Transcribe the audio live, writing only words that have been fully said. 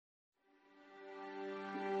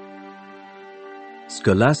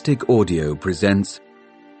Scholastic Audio presents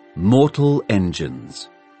Mortal Engines,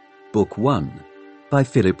 Book 1, by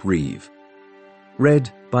Philip Reeve. Read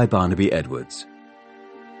by Barnaby Edwards.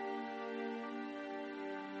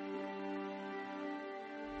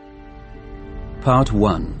 Part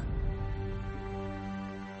 1.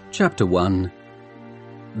 Chapter 1.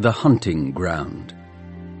 The Hunting Ground.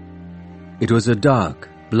 It was a dark,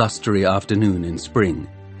 blustery afternoon in spring,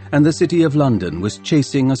 and the city of London was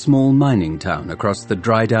chasing a small mining town across the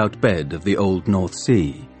dried-out bed of the old North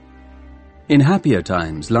Sea. In happier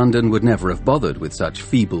times, London would never have bothered with such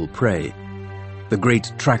feeble prey. The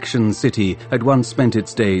great traction city had once spent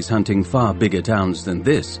its days hunting far bigger towns than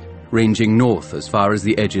this, ranging north as far as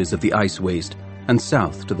the edges of the ice waste and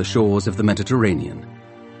south to the shores of the Mediterranean.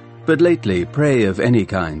 But lately, prey of any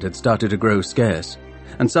kind had started to grow scarce,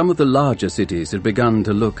 and some of the larger cities had begun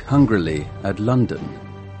to look hungrily at London.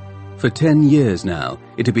 For 10 years now,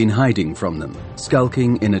 it had been hiding from them,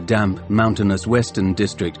 skulking in a damp, mountainous western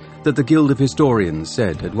district that the Guild of Historians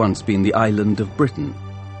said had once been the island of Britain.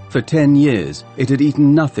 For 10 years, it had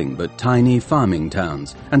eaten nothing but tiny farming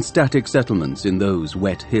towns and static settlements in those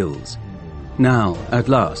wet hills. Now, at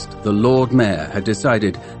last, the Lord Mayor had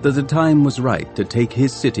decided that the time was right to take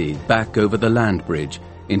his city back over the land bridge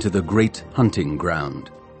into the great hunting ground.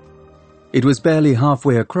 It was barely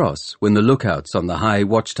halfway across when the lookouts on the high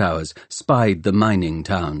watchtowers spied the mining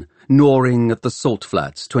town, gnawing at the salt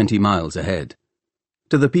flats 20 miles ahead.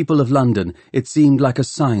 To the people of London, it seemed like a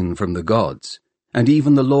sign from the gods, and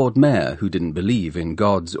even the Lord Mayor, who didn't believe in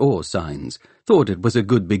gods or signs, thought it was a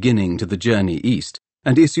good beginning to the journey east,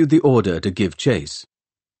 and issued the order to give chase.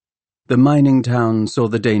 The mining town saw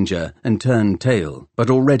the danger and turned tail, but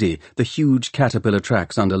already the huge caterpillar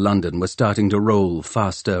tracks under London were starting to roll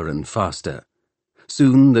faster and faster.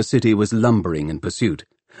 Soon the city was lumbering in pursuit,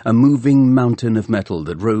 a moving mountain of metal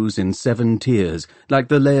that rose in 7 tiers like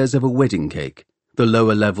the layers of a wedding cake, the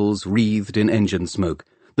lower levels wreathed in engine smoke,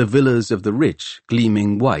 the villas of the rich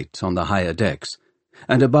gleaming white on the higher decks,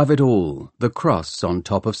 and above it all, the cross on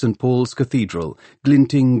top of St. Paul's Cathedral,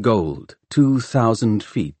 glinting gold, 2,000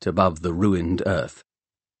 feet above the ruined earth.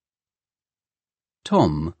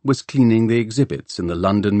 Tom was cleaning the exhibits in the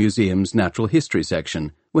London Museum's Natural History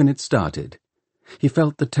section when it started. He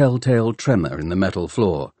felt the telltale tremor in the metal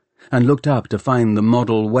floor, and looked up to find the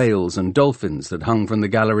model whales and dolphins that hung from the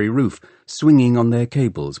gallery roof swinging on their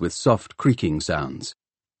cables with soft creaking sounds.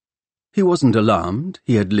 He wasn't alarmed.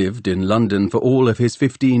 He had lived in London for all of his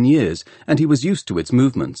 15 years, and he was used to its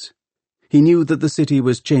movements. He knew that the city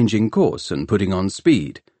was changing course and putting on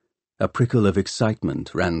speed. A prickle of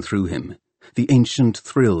excitement ran through him, the ancient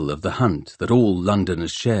thrill of the hunt that all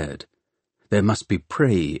Londoners shared. There must be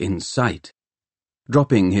prey in sight.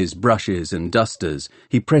 Dropping his brushes and dusters,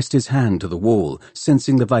 he pressed his hand to the wall,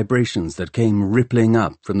 sensing the vibrations that came rippling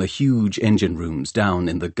up from the huge engine rooms down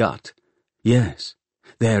in the gut. Yes.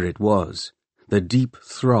 There it was, the deep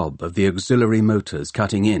throb of the auxiliary motors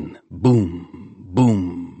cutting in, boom,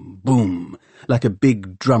 boom, boom, like a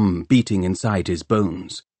big drum beating inside his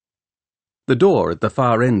bones. The door at the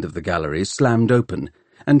far end of the gallery slammed open,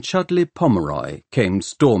 and Chudley Pomeroy came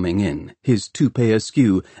storming in, his toupee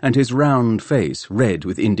askew and his round face red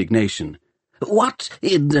with indignation. "What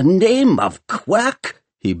in the name of Quirk?"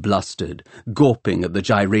 he blustered, gawping at the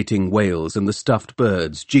gyrating whales and the stuffed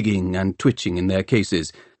birds jigging and twitching in their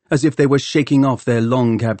cases, as if they were shaking off their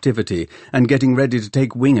long captivity and getting ready to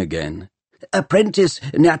take wing again. "Apprentice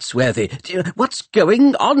Natsworthy, what's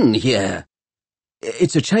going on here?"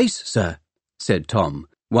 "It's a chase, sir," said Tom,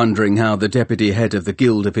 wondering how the deputy head of the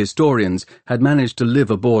Guild of Historians had managed to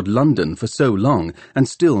live aboard London for so long and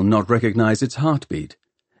still not recognize its heartbeat.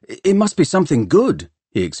 "It must be something good,"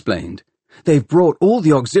 he explained. "They've brought all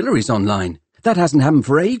the auxiliaries online. That hasn't happened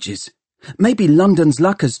for ages. Maybe London's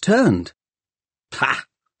luck has turned." "Ha!"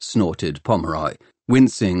 snorted Pomeroy,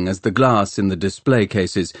 wincing as the glass in the display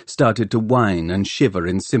cases started to whine and shiver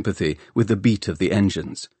in sympathy with the beat of the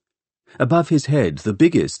engines. Above his head, the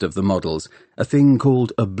biggest of the models, a thing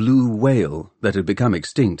called a blue whale that had become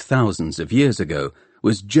extinct thousands of years ago,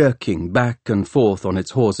 was jerking back and forth on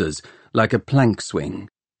its hawsers like a plank swing.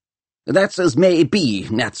 "That's as may be,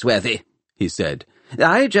 Natsworthy," he said.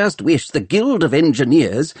 "I just wish the Guild of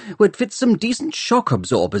Engineers would fit some decent shock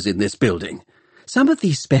absorbers in this building. Some of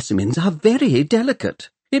these specimens are very delicate.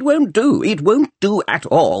 It won't do at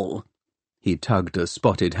all." He tugged a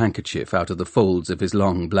spotted handkerchief out of the folds of his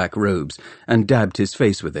long black robes and dabbed his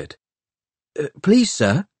face with it. "Please,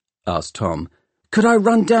 sir," asked Tom, "could I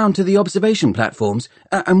run down to the observation platforms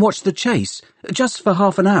and watch the chase, just for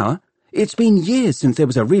half an hour? It's been years since there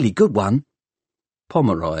was a really good one."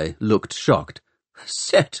 Pomeroy looked shocked.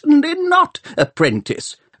 Certainly not,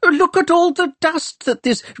 apprentice. Look at all the dust that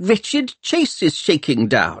this wretched chase is shaking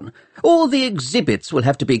down. All the exhibits will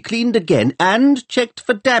have to be cleaned again and checked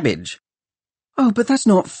for damage. "Oh, but that's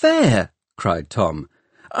not fair," cried Tom.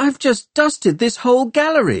 "I've just dusted this whole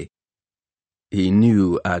gallery." He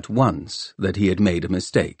knew at once that he had made a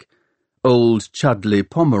mistake. Old Chudley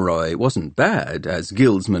Pomeroy wasn't bad, as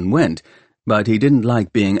guildsman went, but he didn't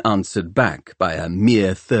like being answered back by a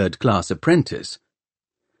mere third-class apprentice.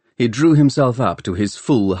 He drew himself up to his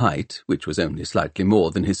full height, which was only slightly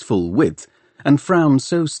more than his full width, and frowned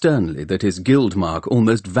so sternly that his guild mark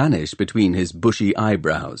almost vanished between his bushy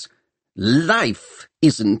eyebrows. "Life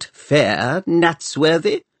isn't fair,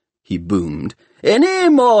 Natsworthy," he boomed. "Any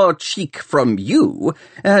more cheek from you,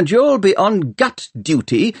 and you'll be on gut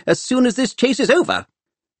duty as soon as this chase is over."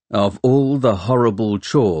 Of all the horrible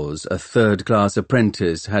chores a third-class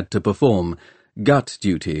apprentice had to perform, gut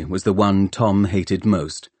duty was the one Tom hated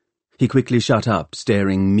most. He quickly shut up,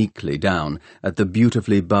 staring meekly down at the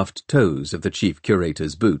beautifully buffed toes of the chief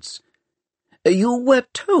curator's boots. "You were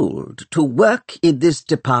told to work in this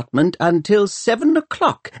department until 7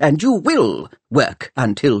 o'clock, and you will work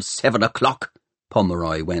until 7 o'clock,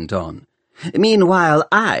 Pomeroy went on. "Meanwhile,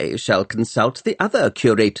 I shall consult the other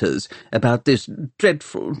curators about this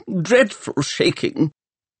dreadful, dreadful shaking."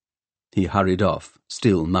 He hurried off,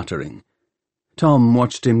 still muttering. Tom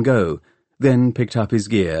watched him go, then picked up his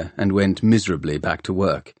gear and went miserably back to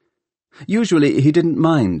work. Usually he didn't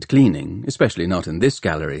mind cleaning, especially not in this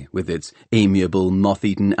gallery, with its amiable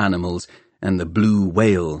moth-eaten animals and the blue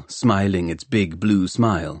whale smiling its big blue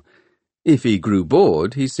smile. If he grew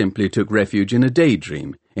bored, he simply took refuge in a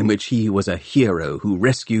daydream, in which he was a hero who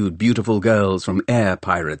rescued beautiful girls from air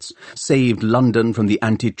pirates, saved London from the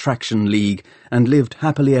Anti-Traction League, and lived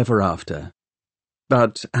happily ever after.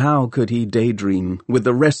 But how could he daydream, with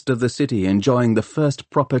the rest of the city enjoying the first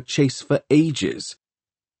proper chase for ages?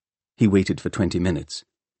 He waited for 20 minutes,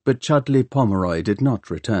 but Chudley Pomeroy did not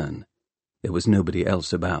return. There was nobody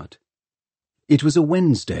else about. It was a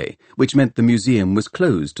Wednesday, which meant the museum was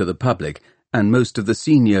closed to the public, and most of the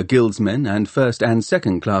senior guildsmen and first and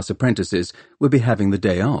second-class apprentices would be having the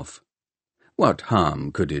day off. What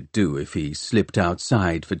harm could it do if he slipped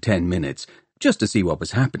outside for 10 minutes, just to see what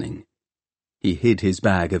was happening? He hid his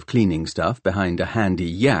bag of cleaning stuff behind a handy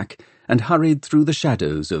yak and hurried through the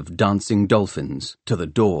shadows of dancing dolphins to the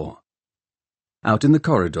door. Out in the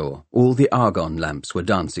corridor, all the argon lamps were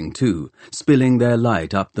dancing too, spilling their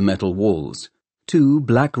light up the metal walls. 2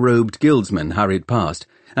 black-robed guildsmen hurried past,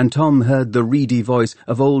 and Tom heard the reedy voice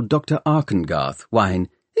of old Dr. Arkengarth whine,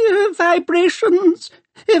 Vibrations!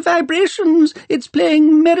 Vibrations! It's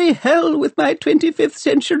playing merry hell with my 25th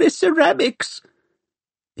century ceramics!"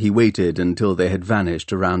 He waited until they had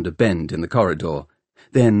vanished around a bend in the corridor,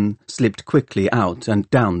 then slipped quickly out and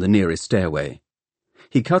down the nearest stairway.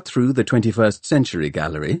 He cut through the 21st Century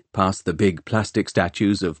Gallery, past the big plastic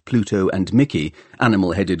statues of Pluto and Mickey,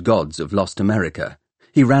 animal-headed gods of lost America.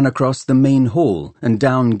 He ran across the main hall and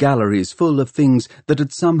down galleries full of things that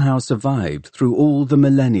had somehow survived through all the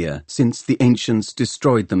millennia since the ancients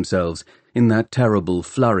destroyed themselves in that terrible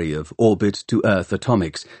flurry of orbit-to-Earth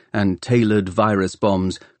atomics and tailored virus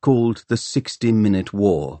bombs called the 60-Minute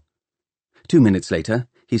War. 2 minutes later,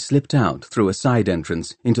 he slipped out through a side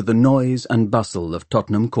entrance into the noise and bustle of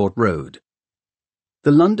Tottenham Court Road.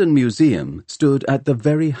 The London Museum stood at the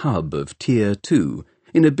very hub of Tier 2,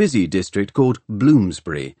 in a busy district called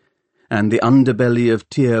Bloomsbury, and the underbelly of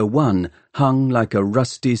Tier 1 hung like a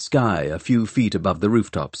rusty sky a few feet above the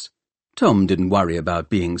rooftops. Tom didn't worry about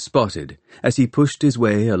being spotted as he pushed his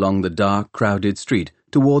way along the dark, crowded street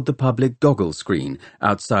toward the public goggle screen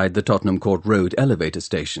outside the Tottenham Court Road elevator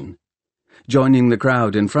station. Joining the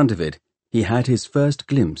crowd in front of it, he had his first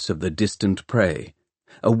glimpse of the distant prey,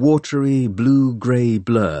 a watery blue-grey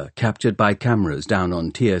blur captured by cameras down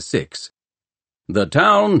on Tier 6. "The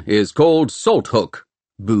town is called Salthook,"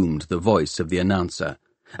 boomed the voice of the announcer.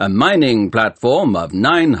 "A mining platform of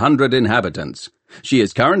 900 inhabitants. She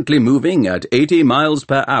is currently moving at 80 miles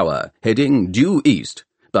per hour, heading due east,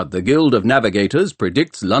 but the Guild of Navigators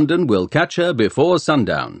predicts London will catch her before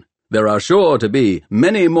sundown. There are sure to be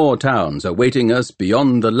many more towns awaiting us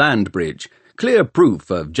beyond the land bridge, clear proof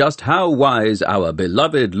of just how wise our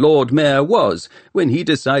beloved Lord Mayor was when he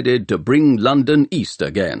decided to bring London east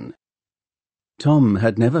again." Tom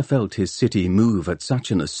had never felt his city move at such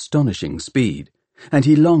an astonishing speed, and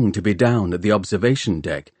he longed to be down at the observation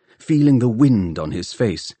deck, feeling the wind on his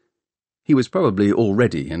face. He was probably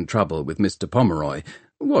already in trouble with Mr. Pomeroy.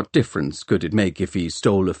 What difference could it make if he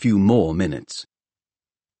stole a few more minutes?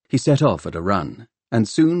 He set off at a run. and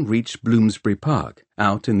soon reached Bloomsbury Park,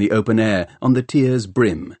 out in the open air on the Tier's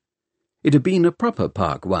brim. It had been a proper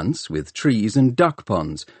park once, with trees and duck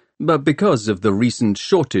ponds, but because of the recent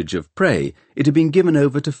shortage of prey, it had been given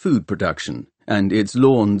over to food production, and its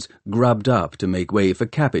lawns grubbed up to make way for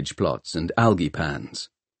cabbage plots and algae pans.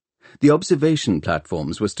 The observation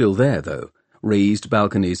platforms were still there, though, raised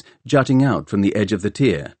balconies jutting out from the edge of the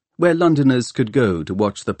Tier, where Londoners could go to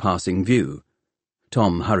watch the passing view.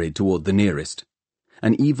 Tom hurried toward the nearest.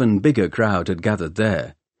 An even bigger crowd had gathered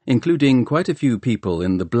there, including quite a few people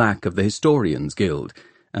in the black of the Historians' Guild,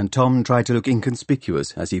 and Tom tried to look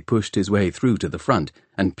inconspicuous as he pushed his way through to the front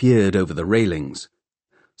and peered over the railings.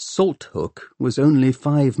 Salthook was only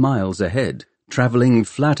 5 miles ahead, travelling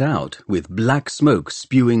flat out with black smoke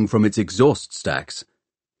spewing from its exhaust stacks.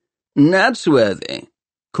 "Natsworthy,"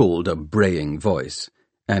 called a braying voice,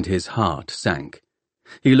 and his heart sank.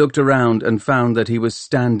 He looked around and found that he was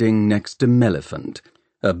standing next to Melephant,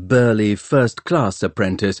 a burly first-class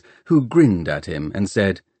apprentice who grinned at him and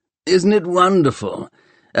said, "Isn't it wonderful?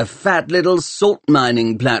 A fat little salt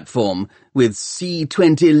mining platform with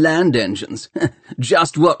C-20 land engines.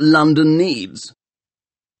 Just what London needs."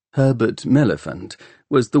 Herbert Melephant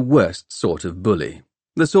was the worst sort of bully,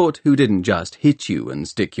 the sort who didn't just hit you and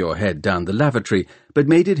stick your head down the lavatory, but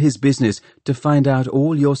made it his business to find out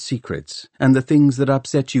all your secrets and the things that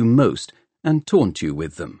upset you most and taunt you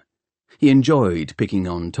with them. He enjoyed picking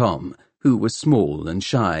on Tom, who was small and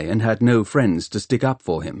shy and had no friends to stick up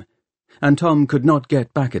for him. And Tom could not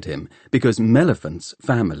get back at him because Melephant's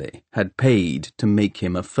family had paid to make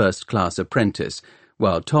him a first-class apprentice,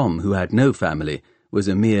 while Tom, who had no family, was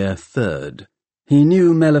a mere third. He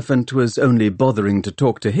knew Melephant was only bothering to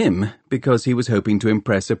talk to him because he was hoping to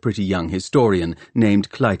impress a pretty young historian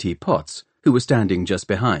named Clytie Potts, who was standing just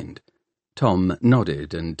behind. Tom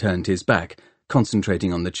nodded and turned his back,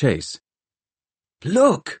 concentrating on the chase.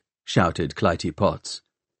 "Look!" shouted Clytie Potts.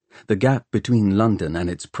 The gap between London and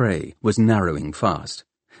its prey was narrowing fast,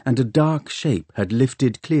 and a dark shape had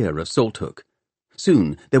lifted clear of Salthook.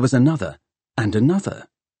 Soon there was another, and another.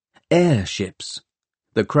 Airships.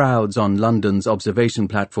 The crowds on London's observation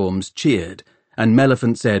platforms cheered, and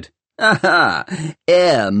Melephant said, "Aha!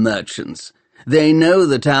 Air merchants. They know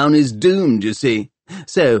the town is doomed, you see.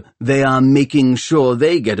 So they are making sure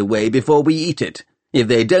they get away before we eat it. If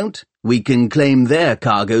they don't, we can claim their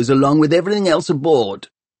cargoes along with everything else aboard."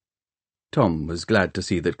 Tom was glad to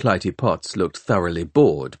see that Clytie Potts looked thoroughly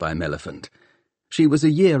bored by Melephant. She was a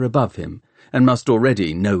year above him, and must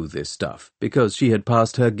already know this stuff, because she had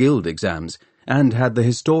passed her guild exams and had the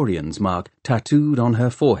historian's mark tattooed on her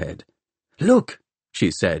forehead. "Look,"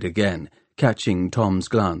 she said again, catching Tom's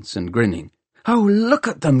glance and grinning. "Oh, look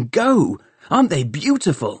at them go! Aren't they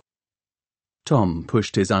beautiful?" Tom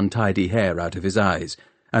pushed his untidy hair out of his eyes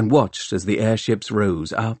and watched as the airships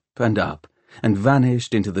rose up and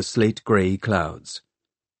vanished into the slate-grey clouds.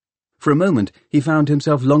 For a moment he found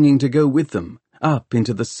himself longing to go with them, up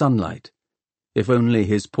into the sunlight. If only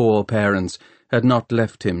his poor parents had not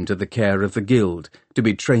left him to the care of the guild to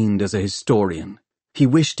be trained as a historian. He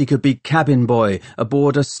wished he could be cabin boy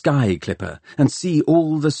aboard a sky clipper and see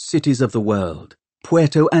all the cities of the world,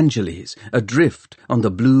 Puerto Angeles adrift on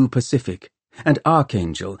the blue Pacific, and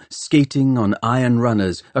Archangel skating on iron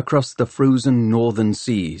runners across the frozen northern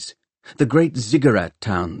seas, the great ziggurat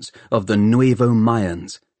towns of the Nuevo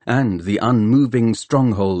Mayans, and the unmoving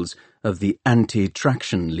strongholds of the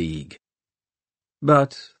Anti-Traction League.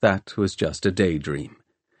 But that was just a daydream,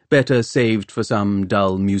 better saved for some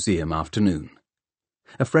dull museum afternoon.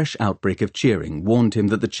 A fresh outbreak of cheering warned him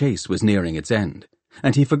that the chase was nearing its end,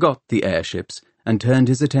 and he forgot the airships and turned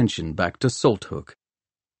his attention back to Salthook.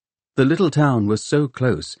 The little town was so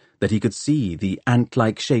close that he could see the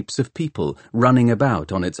ant-like shapes of people running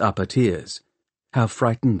about on its upper tiers. How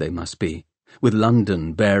frightened they must be, with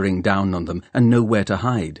London bearing down on them and nowhere to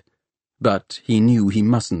hide. But he knew he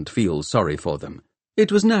mustn't feel sorry for them.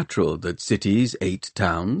 It was natural that cities ate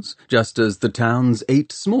towns, just as the towns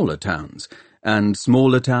ate smaller towns, and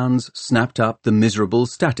smaller towns snapped up the miserable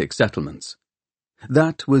static settlements.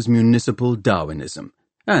 That was municipal Darwinism,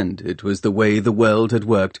 and it was the way the world had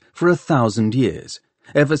worked for 1,000 years,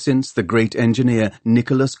 ever since the great engineer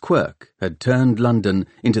Nicholas Quirk had turned London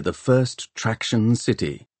into the first traction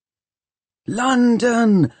city.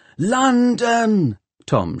 "London! London!"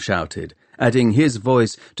 Tom shouted, adding his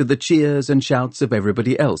voice to the cheers and shouts of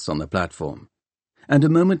everybody else on the platform. And a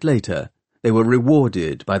moment later, they were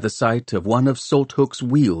rewarded by the sight of one of Salthook's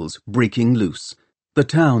wheels breaking loose. The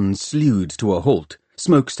town slewed to a halt,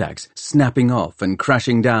 smokestacks snapping off and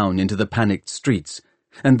crashing down into the panicked streets,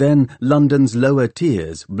 and then London's lower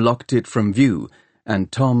tiers blocked it from view, and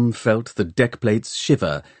Tom felt the deck plates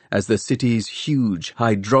shiver as the city's huge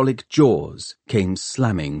hydraulic jaws came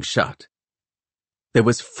slamming shut. There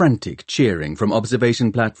was frantic cheering from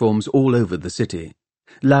observation platforms all over the city.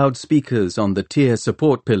 Loudspeakers on the tier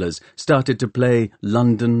support pillars started to play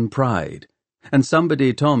London Pride, and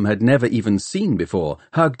somebody Tom had never even seen before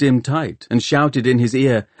hugged him tight and shouted in his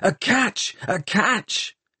ear, "A catch! A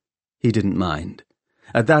catch!" He didn't mind.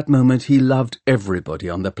 At that moment he loved everybody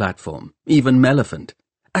on the platform, even Melephant.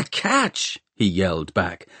 "A catch!" he yelled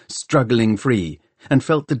back, struggling free, and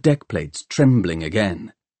felt the deck plates trembling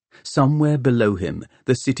again. Somewhere below him,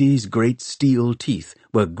 the city's great steel teeth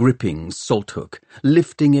were gripping Salthook,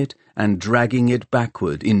 lifting it and dragging it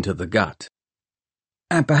backward into the gut.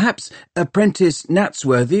 "And perhaps Apprentice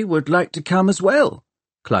Natsworthy would like to come as well,"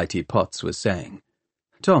 Clytie Potts was saying.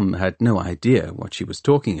 Tom had no idea what she was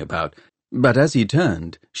talking about, but as he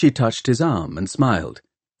turned, she touched his arm and smiled.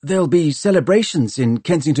 "There'll be celebrations in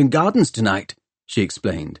Kensington Gardens tonight," she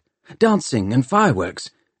explained. "Dancing and fireworks.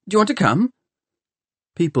 Do you want to come?"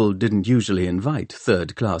 People didn't usually invite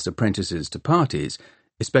third-class apprentices to parties,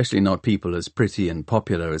 especially not people as pretty and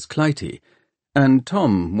popular as Clytie, and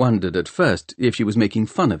Tom wondered at first if she was making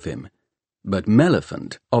fun of him. But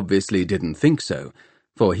Melephant obviously didn't think so,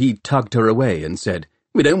 for he tugged her away and said,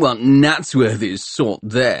 "We don't want Natsworthy's sort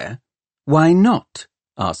there." "Why not?"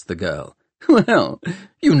 asked the girl. "Well,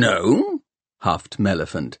 you know," huffed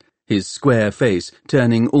Melephant, his square face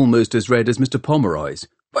turning almost as red as Mr. Pomeroy's.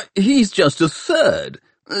 "But he's just a third,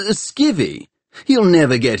 a skivvy. He'll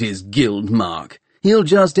never get his guild mark. He'll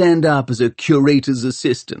just end up as a curator's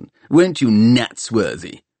assistant, won't you,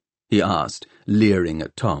 Natsworthy?" he asked, leering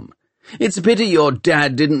at Tom. "It's a pity your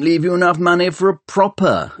dad didn't leave you enough money for a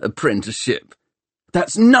proper apprenticeship."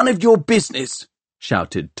 "That's none of your business,"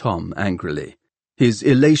 shouted Tom angrily. His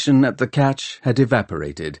elation at the catch had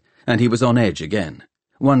evaporated, and he was on edge again,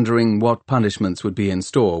 wondering what punishments would be in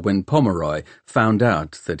store when Pomeroy found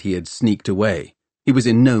out that he had sneaked away. He was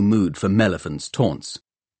in no mood for Melephant's taunts.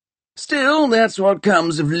 "Still, that's what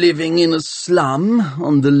comes of living in a slum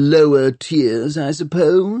on the lower tiers, I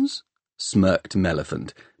suppose," smirked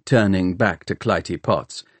Melephant, turning back to Clytie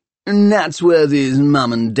Potts. "Natsworthy's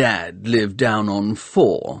mum and dad lived down on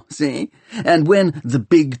 4, see? And when the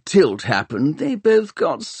big tilt happened, they both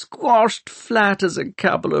got squashed flat as a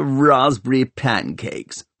couple of raspberry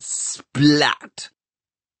pancakes. Splat!"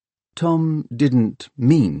 Tom didn't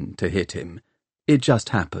mean to hit him. It just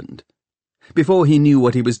happened. Before he knew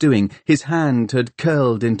what he was doing, his hand had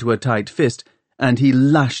curled into a tight fist, and he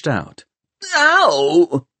lashed out.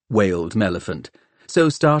 "Ow!" wailed Melephant, so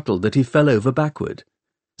startled that he fell over backward.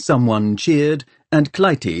 Someone cheered, and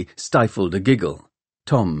Clytie stifled a giggle.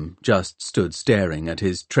 Tom just stood staring at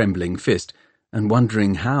his trembling fist and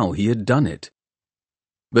wondering how he had done it.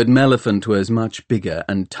 But Melephant was much bigger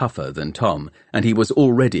and tougher than Tom, and he was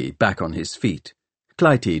already back on his feet.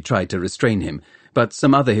 Clytie tried to restrain him, but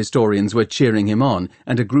some other historians were cheering him on,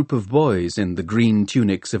 and a group of boys in the green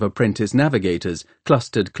tunics of apprentice navigators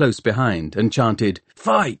clustered close behind and chanted,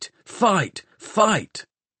 "Fight! Fight! Fight!"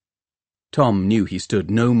 Tom knew he stood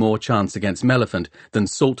no more chance against Melephant than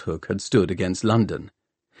Salthook had stood against London.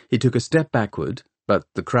 He took a step backward, but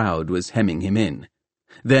the crowd was hemming him in.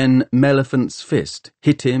 Then Melephant's fist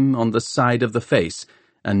hit him on the side of the face,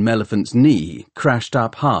 and Melephant's knee crashed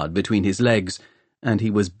up hard between his legs, and he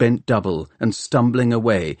was bent double and stumbling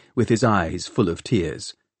away with his eyes full of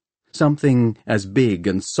tears. Something as big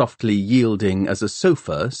and softly yielding as a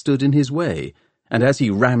sofa stood in his way, and as he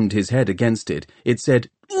rammed his head against it, it said,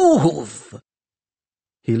 "Oof!"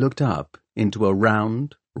 He looked up into a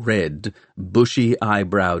round, red,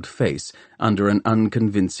 bushy-eyebrowed face under an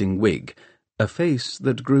unconvincing wig, a face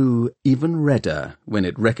that grew even redder when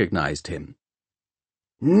it recognized him.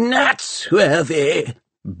 "Natsworthy!"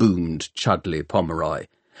 boomed Chudley Pomeroy.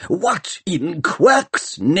 "What in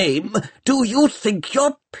Quirk's name do you think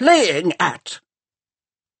you're playing at?"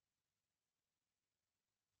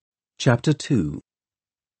 Chapter 2.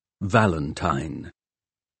 Valentine.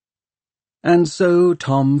 And so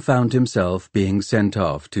Tom found himself being sent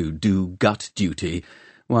off to do gut duty,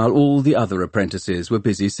 while all the other apprentices were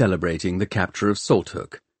busy celebrating the capture of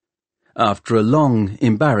Salthook. After a long,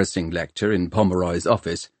 embarrassing lecture in Pomeroy's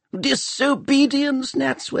office, "Disobedience,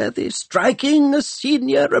 Natsworthy, striking a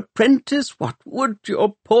senior apprentice, what would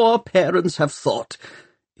your poor parents have thought?"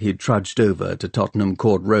 he trudged over to Tottenham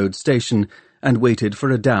Court Road Station and waited for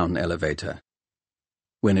a down elevator.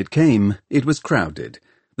 When it came, it was crowded.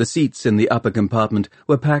 The seats in the upper compartment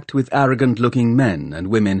were packed with arrogant-looking men and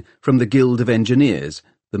women from the Guild of Engineers,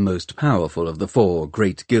 the most powerful of the 4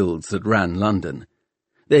 great guilds that ran London.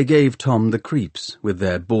 They gave Tom the creeps with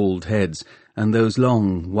their bald heads and those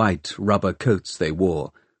long, white rubber coats they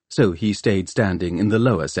wore, so he stayed standing in the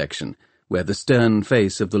lower section, where the stern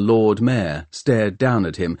face of the Lord Mayor stared down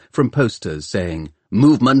at him from posters saying,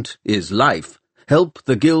 "Movement is life. Help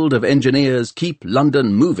the Guild of Engineers keep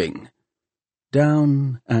London moving."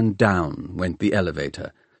 Down and down went the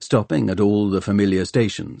elevator, stopping at all the familiar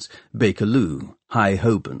stations, Bakerloo, High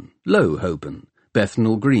Holborn, Low Holborn,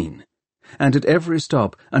 Bethnal Green, and at every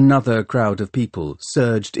stop another crowd of people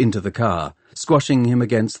surged into the car, squashing him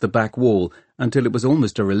against the back wall until it was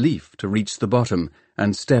almost a relief to reach the bottom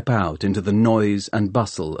and step out into the noise and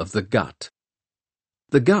bustle of the Gut.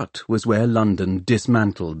 The Gut was where London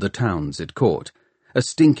dismantled the towns it caught, a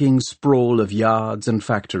stinking sprawl of yards and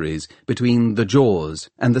factories between the jaws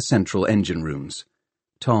and the central engine rooms.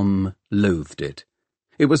 Tom loathed it.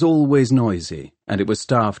 It was always noisy, and it was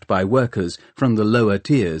staffed by workers from the lower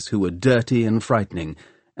tiers who were dirty and frightening,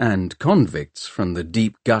 and convicts from the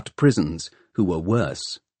deep gut prisons who were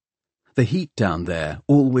worse. The heat down there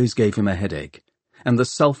always gave him a headache, and the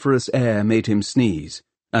sulphurous air made him sneeze,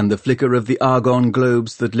 and the flicker of the argon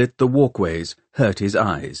globes that lit the walkways hurt his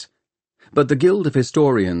eyes. But the Guild of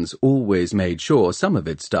Historians always made sure some of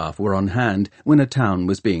its staff were on hand when a town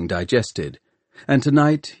was being digested, and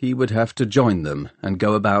tonight he would have to join them and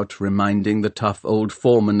go about reminding the tough old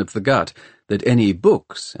foreman of the Gut that any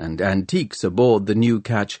books and antiques aboard the new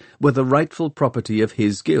catch were the rightful property of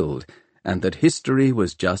his guild, and that history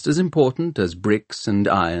was just as important as bricks and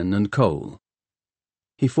iron and coal.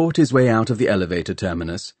 He fought his way out of the elevator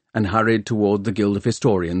terminus and hurried toward the Guild of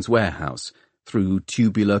Historians warehouse, through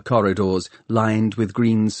tubular corridors lined with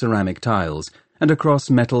green ceramic tiles, and across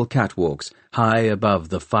metal catwalks high above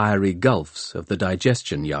the fiery gulfs of the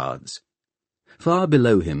digestion yards. Far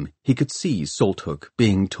below him he could see Salthook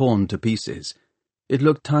being torn to pieces. It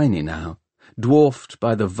looked tiny now, dwarfed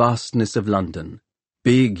by the vastness of London.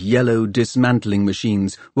 Big yellow dismantling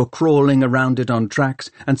machines were crawling around it on tracks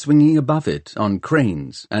and swinging above it on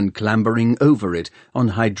cranes and clambering over it on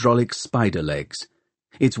hydraulic spider legs.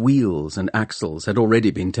 Its wheels and axles had already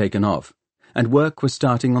been taken off, and work was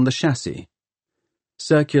starting on the chassis.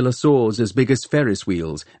 Circular saws as big as Ferris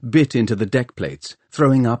wheels bit into the deck plates,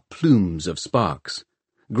 throwing up plumes of sparks.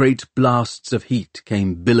 Great blasts of heat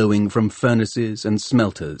came billowing from furnaces and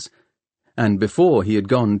smelters, and before he had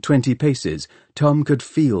gone 20 paces, Tom could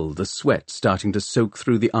feel the sweat starting to soak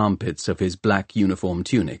through the armpits of his black uniform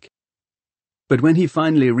tunic. But when he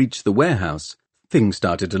finally reached the warehouse, things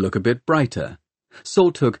started to look a bit brighter.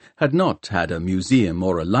 Salthook had not had a museum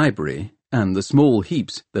or a library, and the small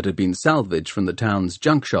heaps that had been salvaged from the town's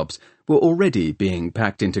junk shops were already being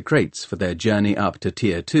packed into crates for their journey up to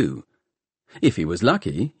Tier 2. If he was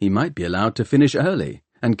lucky, he might be allowed to finish early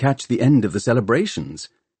and catch the end of the celebrations.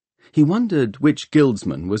 He wondered which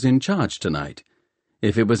guildsman was in charge tonight.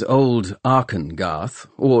 If it was old Arkengarth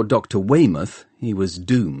or Dr. Weymouth, he was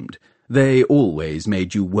doomed. They always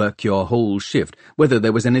made you work your whole shift, whether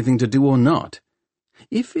there was anything to do or not.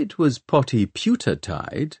 If it was Potty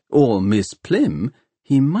Pewtertide or Miss Plim,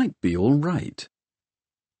 he might be all right.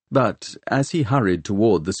 But as he hurried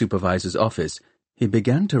toward the supervisor's office, he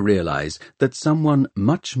began to realize that someone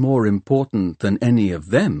much more important than any of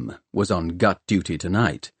them was on gut duty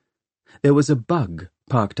tonight. There was a bug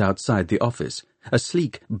parked outside the office, a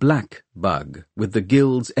sleek black bug with the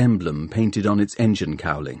guild's emblem painted on its engine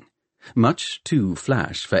cowling, much too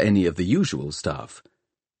flash for any of the usual staff.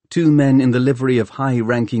 2 men in the livery of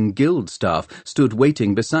high-ranking guild staff stood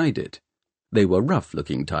waiting beside it. They were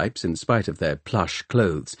rough-looking types in spite of their plush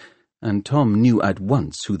clothes, and Tom knew at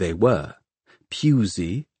once who they were.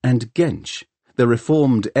 Pusey and Gench, the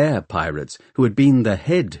reformed air pirates who had been the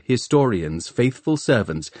head historian's faithful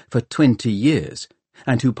servants for 20 years,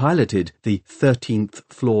 and who piloted the 13th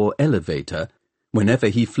floor elevator whenever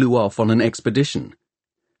he flew off on an expedition.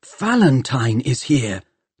 "Valentine is here,"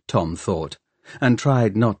 Tom thought, and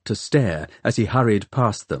tried not to stare as he hurried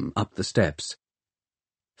past them up the steps.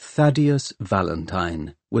 Thaddeus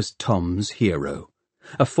Valentine was Tom's hero,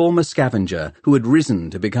 a former scavenger who had risen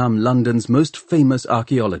to become London's most famous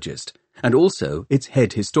archaeologist, and also its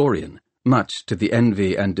head historian, much to the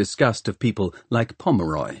envy and disgust of people like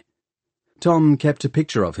Pomeroy. Tom kept a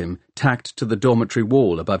picture of him tacked to the dormitory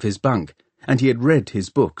wall above his bunk, and he had read his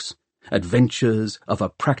books, Adventures of a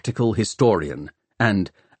Practical Historian, and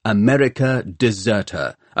America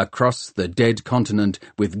Deserter, Across the Dead Continent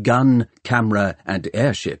with Gun, Camera, and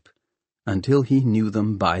Airship, until he knew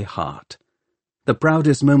them by heart. The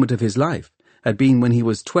proudest moment of his life had been when he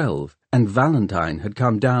was 12 and Valentine had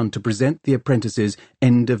come down to present the apprentices'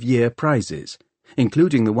 end-of-year prizes,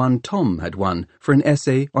 including the one Tom had won for an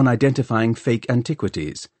essay on identifying fake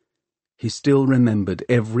antiquities. He still remembered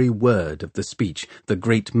every word of the speech the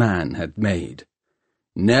great man had made.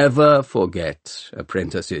 "Never forget,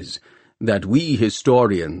 apprentices, that we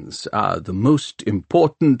historians are the most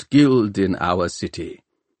important guild in our city.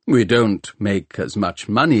 We don't make as much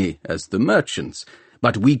money as the merchants,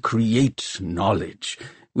 but we create knowledge,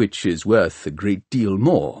 which is worth a great deal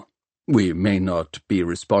more. We may not be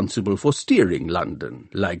responsible for steering London,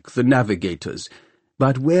 like the navigators,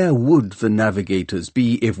 but where would the navigators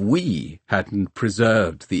be if we hadn't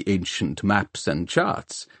preserved the ancient maps and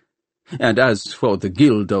charts? And as for the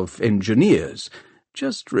Guild of Engineers,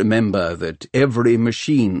 just remember that every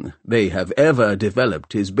machine they have ever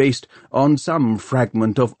developed is based on some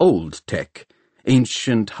fragment of old tech,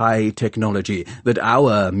 ancient high technology that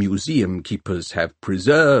our museum keepers have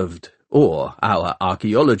preserved or our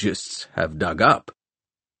archaeologists have dug up."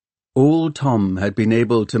 All Tom had been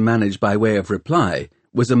able to manage by way of reply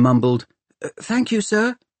was a mumbled, "Thank you,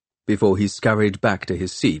 sir," before he scurried back to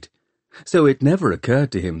his seat, so it never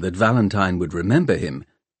occurred to him that Valentine would remember him.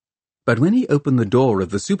 But when he opened the door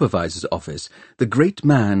of the supervisor's office, the great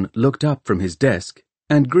man looked up from his desk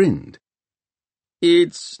and grinned.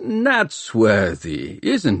 "It's Natsworthy,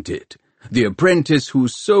 isn't it? The apprentice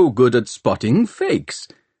who's so good at spotting fakes.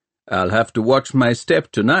 I'll have to watch my step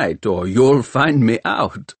tonight, or you'll find me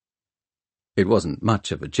out." It wasn't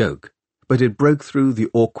much of a joke, but it broke through the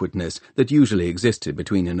awkwardness that usually existed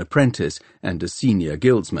between an apprentice and a senior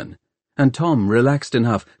guildsman, and Tom relaxed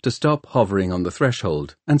enough to stop hovering on the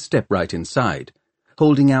threshold and step right inside,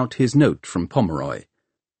 holding out his note from Pomeroy.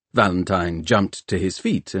 Valentine jumped to his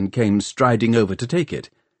feet and came striding over to take it.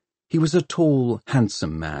 He was a tall,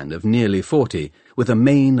 handsome man of nearly 40, with a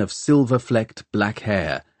mane of silver-flecked black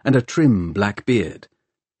hair and a trim black beard.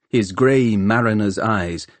 His grey mariner's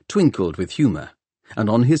eyes twinkled with humour, and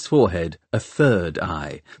on his forehead a third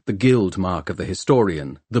eye, the guild mark of the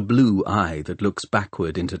historian, the blue eye that looks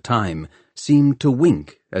backward into time, seemed to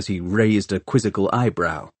wink as he raised a quizzical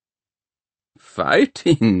eyebrow.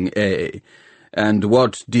 "Fighting, eh? And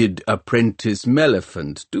what did Apprentice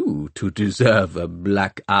Melephant do to deserve a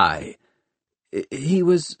black eye?" "He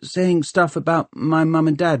was saying stuff about my mum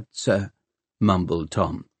and dad, sir," mumbled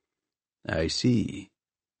Tom. "I see."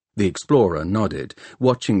 The explorer nodded,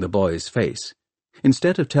 watching the boy's face.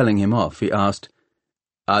 Instead of telling him off, he asked,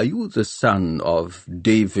 "Are you the son of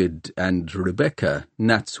David and Rebecca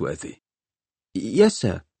Natsworthy?" "Yes,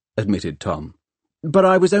 sir," admitted Tom. "But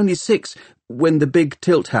I was only 6 when the big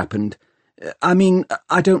tilt happened. I mean,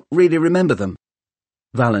 I don't really remember them."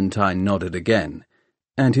 Valentine nodded again,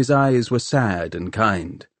 and his eyes were sad and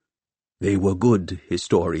kind. "They were good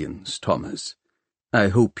historians, Thomas. I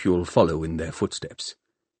hope you'll follow in their footsteps."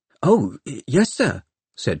 "Oh, yes, sir,"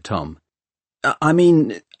 said Tom. I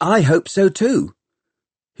mean, I hope so too."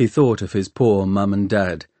 He thought of his poor mum and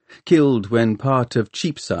dad, killed when part of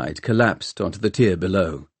Cheapside collapsed onto the tier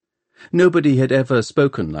below. Nobody had ever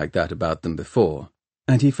spoken like that about them before,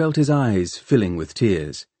 and he felt his eyes filling with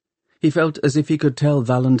tears. He felt as if he could tell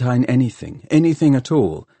Valentine anything at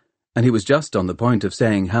all, and he was just on the point of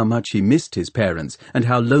saying how much he missed his parents and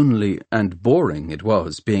how lonely and boring it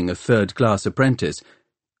was being a third-class apprentice,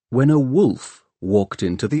 when a wolf walked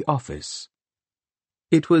into the office.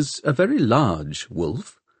 It was a very large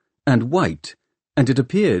wolf, and white, and it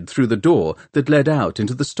appeared through the door that led out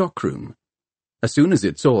into the stockroom. As soon as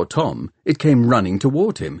it saw Tom, it came running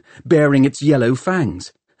toward him, baring its yellow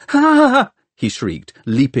fangs. "Ha!" he shrieked,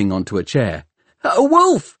 leaping onto a chair. "A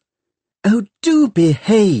wolf!" "Oh, do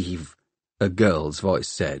behave," a girl's voice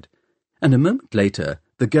said, and a moment later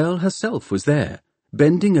the girl herself was there,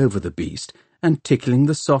 bending over the beast and tickling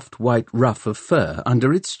the soft white ruff of fur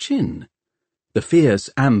under its chin. The fierce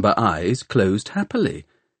amber eyes closed happily,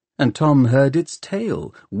 and Tom heard its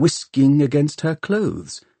tail whisking against her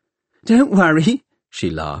clothes. "Don't worry," she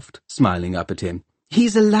laughed, smiling up at him.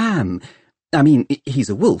 "He's a lamb. I mean, he's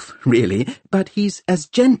a wolf, really, but he's as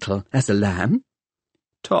gentle as a lamb."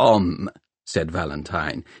 "Tom," said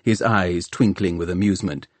Valentine, his eyes twinkling with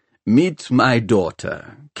amusement, "meet my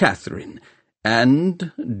daughter, Catherine,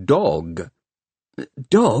 and Dog."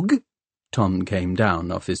 "Dog?" Tom came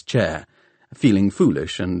down off his chair, feeling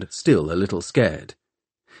foolish and still a little scared.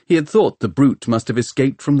 He had thought the brute must have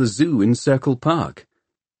escaped from the zoo in Circle Park.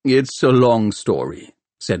 "It's a long story,"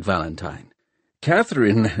 said Valentine.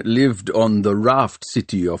 "Catherine lived on the raft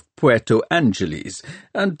city of Puerto Angeles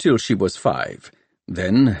until she was 5.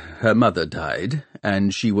 Then her mother died,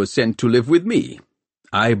 and she was sent to live with me.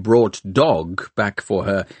 I brought Dog back for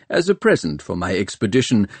her as a present for my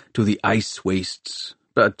expedition to the ice wastes,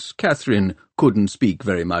 but Catherine couldn't speak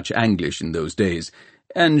very much English in those days,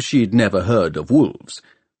 and she'd never heard of wolves.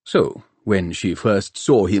 So When she first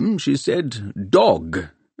saw him, she said, "Dog,"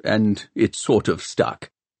 and it sort of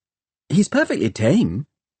stuck. "He's perfectly tame,"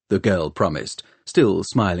 the girl promised, still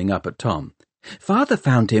smiling up at Tom. "Father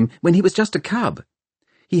found him when he was just a cub.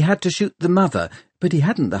 He had to shoot the mother, but he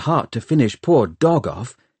hadn't the heart to finish poor Dog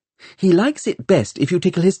off. He likes it best if you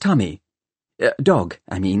tickle his tummy. Dog,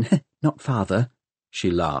 I mean, not father,"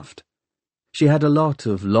 she laughed. She had a lot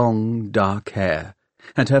of long, dark hair,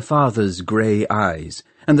 and her father's grey eyes,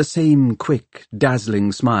 and the same quick,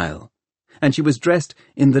 dazzling smile, and she was dressed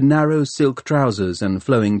in the narrow silk trousers and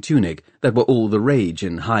flowing tunic that were all the rage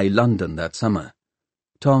in high London that summer.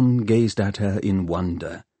 Tom gazed at her in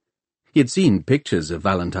wonder. He had seen pictures of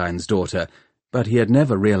Valentine's daughter, but he had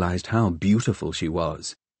never realized how beautiful she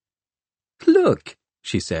was. "Look,"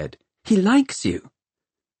 she said, "he likes you."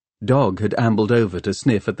 Dog had ambled over to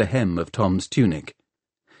sniff at the hem of Tom's tunic.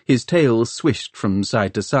 His tail swished from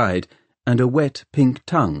side to side, and a wet pink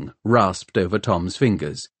tongue rasped over Tom's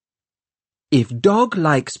fingers. "If Dog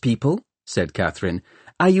likes people," said Catherine,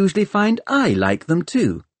 "I usually find I like them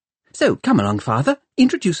too. So come along, father,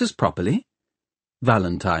 introduce us properly."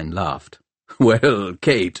 Valentine laughed. "Well,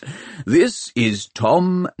 Kate, this is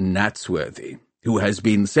Tom Natsworthy, who has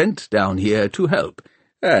been sent down here to help.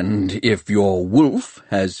 And if your wolf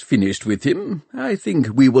has finished with him, I think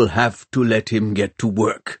we will have to let him get to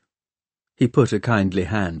work." He put a kindly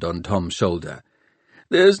hand on Tom's shoulder.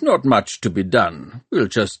 "There's not much to be done. We'll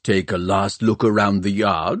just take a last look around the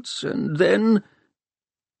yards, and then—"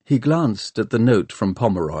 He glanced at the note from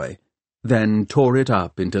Pomeroy, then tore it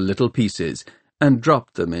up into little pieces and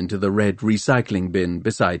dropped them into the red recycling bin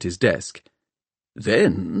beside his desk.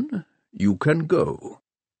 "Then you can go."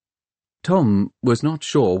 Tom was not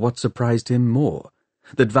sure what surprised him more,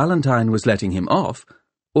 that Valentine was letting him off,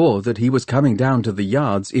 or that he was coming down to the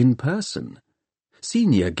yards in person.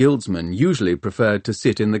 Senior guildsmen usually preferred to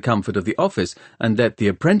sit in the comfort of the office and let the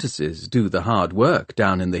apprentices do the hard work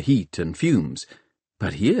down in the heat and fumes.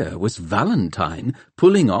 But here was Valentine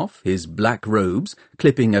pulling off his black robes,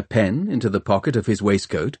 clipping a pen into the pocket of his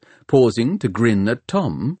waistcoat, pausing to grin at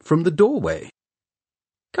Tom from the doorway.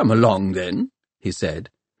 "Come along, then," he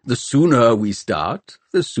said. "The sooner we start,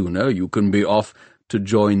 the sooner you can be off to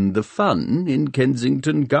join the fun in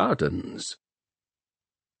Kensington Gardens."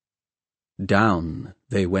 Down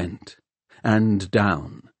they went, and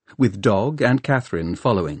down, with Dog and Catherine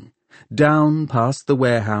following, down past the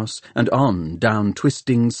warehouse and on down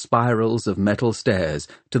twisting spirals of metal stairs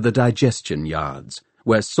to the digestion yards,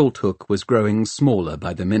 where Salthook was growing smaller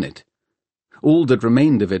by the minute. All that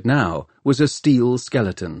remained of it now was a steel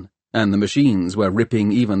skeleton, and the machines were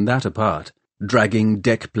ripping even that apart, dragging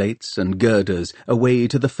deck plates and girders away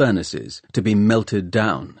to the furnaces to be melted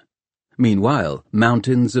down. Meanwhile,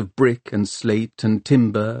 mountains of brick and slate and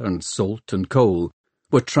timber and salt and coal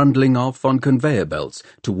were trundling off on conveyor belts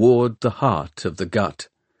toward the heart of the gut,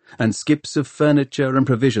 and skips of furniture and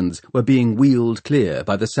provisions were being wheeled clear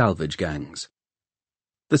by the salvage gangs.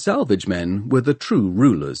 The salvage men were the true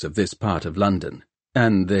rulers of this part of London,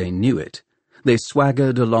 and they knew it. They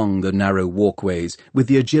swaggered along the narrow walkways with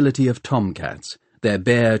the agility of tomcats, their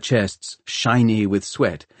bare chests shiny with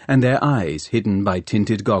sweat and their eyes hidden by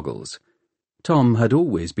tinted goggles. Tom had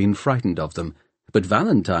always been frightened of them, but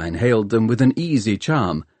Valentine hailed them with an easy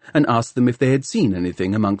charm and asked them if they had seen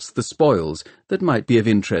anything amongst the spoils that might be of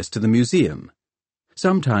interest to the museum.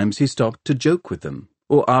 Sometimes he stopped to joke with them,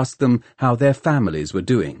 or ask them how their families were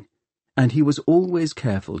doing, and he was always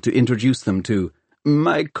careful to introduce them to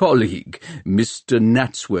 "my colleague, Mr.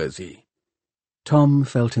 Natsworthy." Tom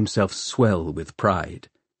felt himself swell with pride.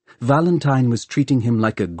 Valentine was treating him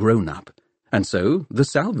like a grown-up, and so the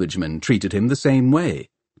salvagemen treated him the same way,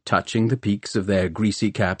 touching the peaks of their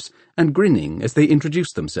greasy caps and grinning as they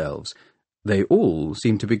introduced themselves. They all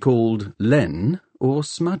seemed to be called Len or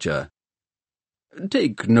Smudger.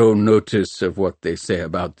 "Take no notice of what they say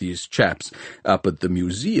about these chaps up at the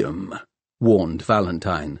museum," warned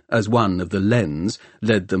Valentine, as one of the Lens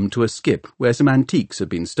led them to a skip where some antiques had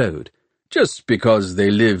been stowed. "Just because they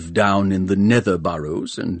live down in the nether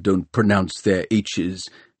boroughs and don't pronounce their H's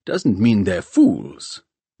doesn't mean they're fools.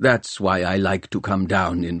 That's why I like to come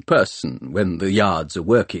down in person when the yards are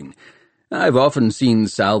working. I've often seen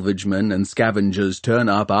salvagemen and scavengers turn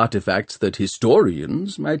up artifacts that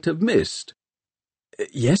historians might have missed."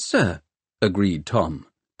 "Yes, sir," agreed Tom,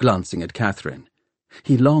 glancing at Catherine.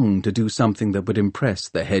 He longed to do something that would impress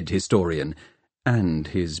the head historian and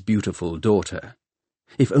his beautiful daughter.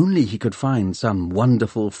 If only he could find some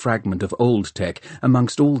wonderful fragment of old tech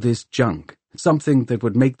amongst all this junk, something that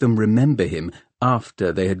would make them remember him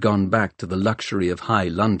after they had gone back to the luxury of high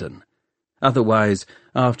London. Otherwise,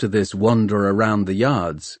 after this wander around the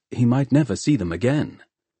yards, he might never see them again.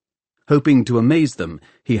 Hoping to amaze them,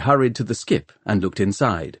 he hurried to the skip and looked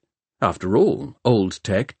inside. After all, old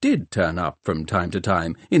tech did turn up from time to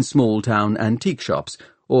time in small-town antique shops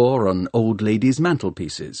or on old ladies'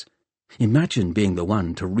 mantelpieces. Imagine being the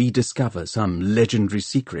one to rediscover some legendary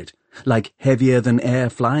secret, like heavier-than-air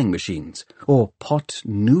flying machines or pot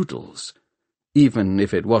noodles. Even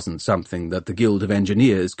if it wasn't something that the Guild of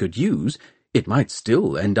Engineers could use, it might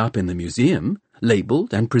still end up in the museum,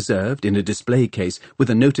 labelled and preserved in a display case with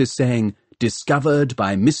a notice saying, "Discovered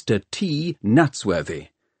by Mr. T. Natsworthy."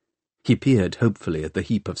 He peered hopefully at the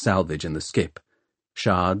heap of salvage in the skip.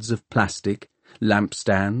 Shards of plastic,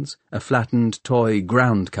 lampstands, a flattened toy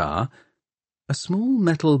ground car. A small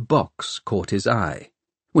metal box caught his eye.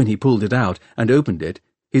 When he pulled it out and opened it,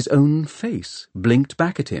 his own face blinked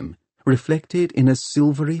back at him, reflected in a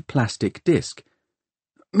silvery plastic disc.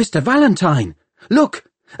 "Mr. Valentine! Look!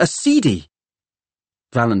 A CD!"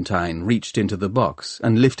 Valentine reached into the box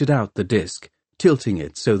and lifted out the disc, tilting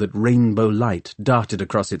it so that rainbow light darted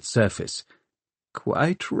across its surface.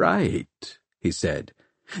 "Quite right," he said.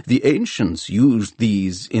 "The ancients used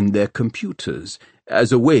these in their computers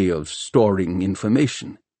as a way of storing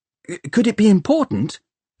information." "Could it be important?"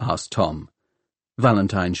 asked Tom.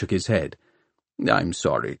 Valentine shook his head. "I'm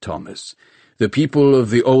sorry, Thomas. The people of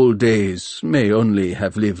the old days may only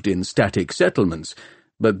have lived in static settlements,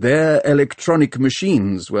 but their electronic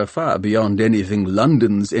machines were far beyond anything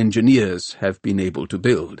London's engineers have been able to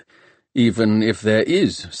build. Even if there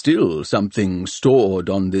is still something stored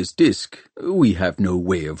on this disk, we have no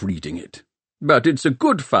way of reading it. But it's a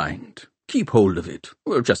good find. Keep hold of it,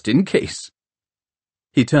 just in case."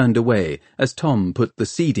 He turned away as Tom put the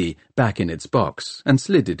CD back in its box and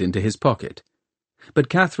slid it into his pocket. But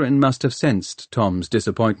Catherine must have sensed Tom's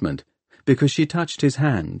disappointment, because she touched his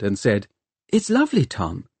hand and said, "It's lovely,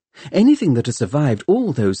 Tom. Anything that has survived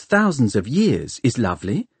all those thousands of years is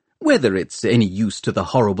lovely, whether it's any use to the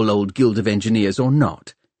horrible old Guild of Engineers or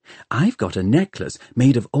not. I've got a necklace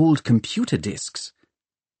made of old computer disks."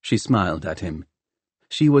 She smiled at him.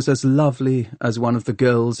 She was as lovely as one of the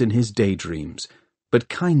girls in his daydreams, but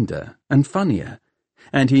kinder and funnier,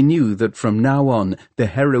 and he knew that from now on the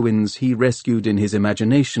heroines he rescued in his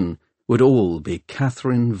imagination would all be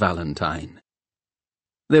Catherine Valentine.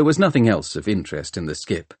 There was nothing else of interest in the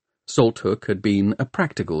skip. Salthook had been a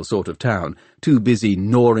practical sort of town, too busy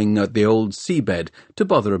gnawing at the old seabed to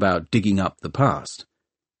bother about digging up the past.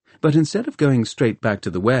 But instead of going straight back to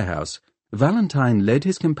the warehouse, Valentine led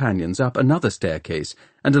his companions up another staircase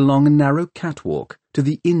and along a narrow catwalk to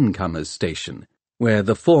the incomers' station, where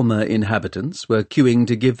the former inhabitants were queuing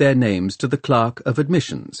to give their names to the clerk of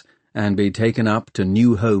admissions and be taken up to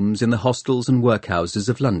new homes in the hostels and workhouses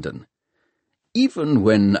of London. "Even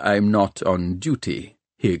when I'm not on duty,"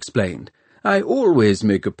 he explained, "I always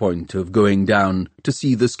make a point of going down to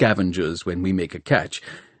see the scavengers when we make a catch,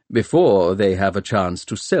 before they have a chance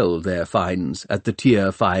to sell their finds at the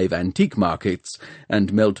Tier 5 antique markets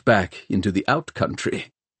and melt back into the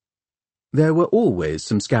out-country." There were always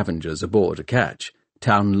some scavengers aboard a catch,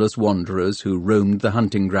 townless wanderers who roamed the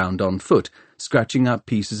hunting ground on foot, scratching up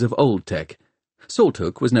pieces of old tech.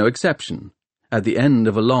 Salthook was no exception. At the end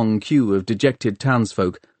of a long queue of dejected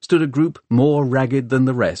townsfolk stood a group more ragged than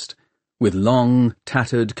the rest, with long,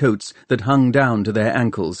 tattered coats that hung down to their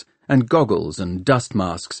ankles, and goggles and dust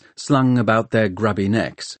masks slung about their grubby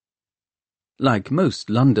necks. Like most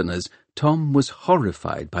Londoners, Tom was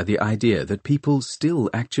horrified by the idea that people still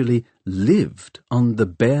actually lived on the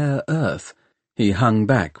bare earth. He hung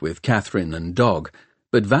back with Catherine and Dog,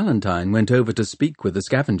 but Valentine went over to speak with the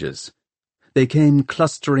scavengers. They came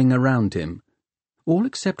clustering around him, all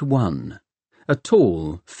except one, a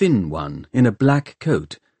tall, thin one in a black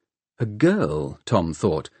coat. A girl, Tom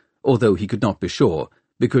thought, although he could not be sure,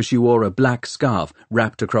 because she wore a black scarf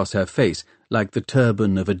wrapped across her face like the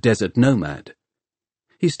turban of a desert nomad.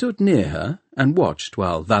 He stood near her and watched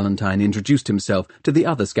while Valentine introduced himself to the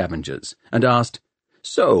other scavengers and asked,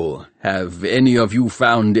 "So, have any of you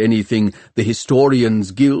found anything the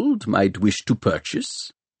Historians' Guild might wish to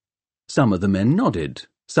purchase?" Some of the men nodded,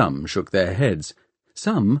 some shook their heads,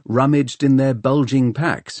 some rummaged in their bulging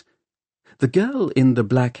packs. The girl in the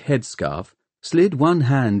black headscarf slid one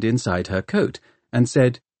hand inside her coat and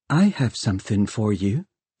said, "I have something for you,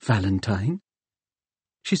 Valentine."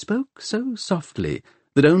 She spoke so softly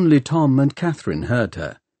that only Tom and Catherine heard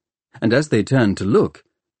her, and as they turned to look,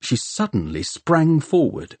 she suddenly sprang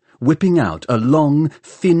forward, whipping out a long,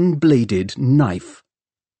 thin-bladed knife.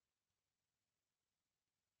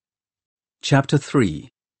 Chapter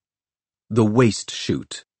 3. The Waste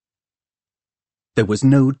Chute. There was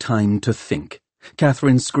no time to think.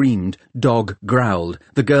 Catherine screamed, Dog growled,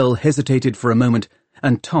 the girl hesitated for a moment,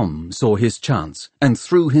 and Tom saw his chance and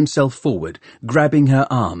threw himself forward, grabbing her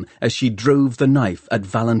arm as she drove the knife at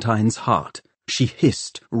Valentine's heart. She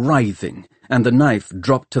hissed, writhing, and the knife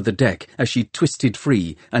dropped to the deck as she twisted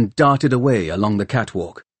free and darted away along the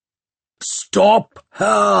catwalk. "Stop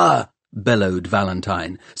her!" bellowed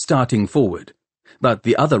Valentine, starting forward. But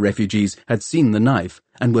the other refugees had seen the knife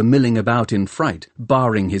and were milling about in fright,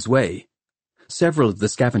 barring his way. Several of the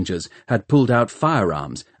scavengers had pulled out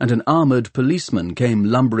firearms, and an armoured policeman came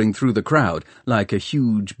lumbering through the crowd like a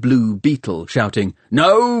huge blue beetle, shouting,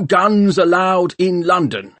 "No guns allowed in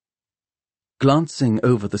London!" Glancing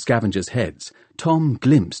over the scavengers' heads, Tom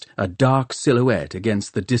glimpsed a dark silhouette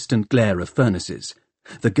against the distant glare of furnaces.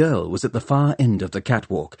 The girl was at the far end of the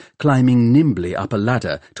catwalk, climbing nimbly up a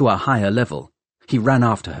ladder to a higher level. He ran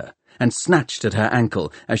after her and snatched at her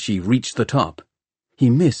ankle as she reached the top. He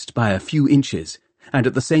missed by a few inches, and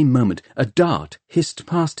at the same moment a dart hissed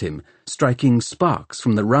past him, striking sparks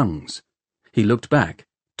from the rungs. He looked back.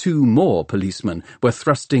 2 more policemen were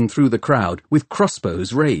thrusting through the crowd with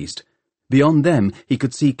crossbows raised. Beyond them he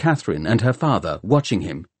could see Catherine and her father watching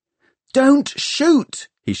him. "Don't shoot!"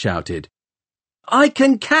 he shouted. "I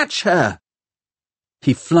can catch her!"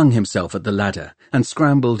 He flung himself at the ladder and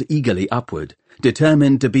scrambled eagerly upward,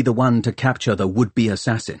 determined to be the one to capture the would-be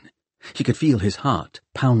assassin. He could feel his heart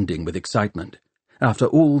pounding with excitement. After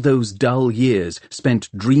all those dull years spent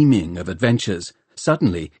dreaming of adventures,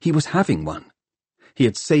 suddenly he was having one. He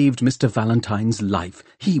had saved Mr. Valentine's life.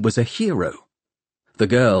 He was a hero. The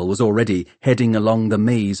girl was already heading along the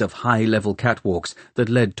maze of high-level catwalks that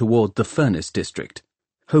led toward the furnace district.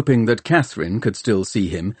 Hoping that Catherine could still see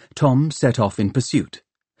him, Tom set off in pursuit.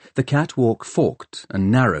 The catwalk forked and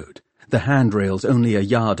narrowed, the handrails only a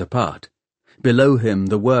yard apart. Below him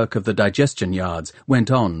the work of the digestion yards went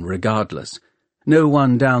on regardless. No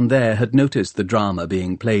one down there had noticed the drama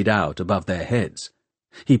being played out above their heads.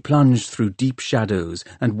 He plunged through deep shadows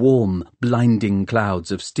and warm, blinding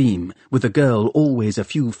clouds of steam, with the girl always a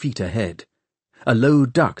few feet ahead. A low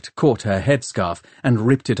duct caught her headscarf and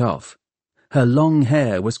ripped it off. Her long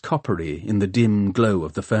hair was coppery in the dim glow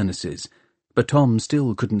of the furnaces, but Tom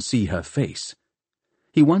still couldn't see her face.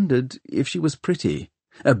 He wondered if she was pretty,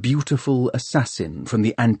 a beautiful assassin from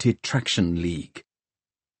the Anti-Traction League.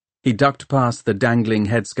 He ducked past the dangling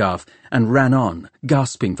headscarf and ran on,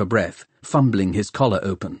 gasping for breath, fumbling his collar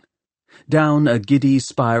open. Down a giddy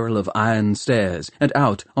spiral of iron stairs and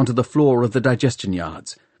out onto the floor of the digestion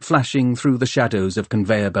yards, flashing through the shadows of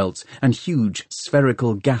conveyor belts and huge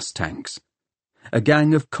spherical gas tanks. A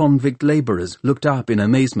gang of convict labourers looked up in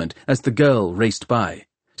amazement as the girl raced by.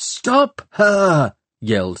 "Stop her!"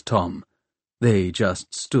 yelled Tom. They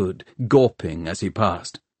just stood, gawping as he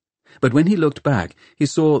passed. But when he looked back, he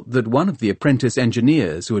saw that one of the apprentice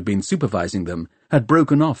engineers who had been supervising them had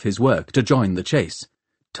broken off his work to join the chase.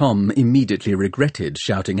 Tom immediately regretted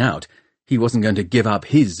shouting out. He wasn't going to give up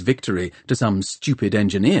his victory to some stupid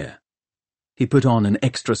engineer. He put on an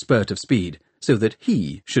extra spurt of speed, so that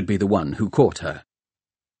he should be the one who caught her.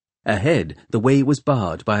 Ahead, the way was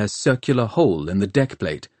barred by a circular hole in the deck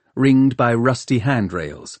plate, ringed by rusty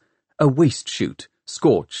handrails, a waste chute,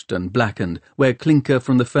 scorched and blackened where clinker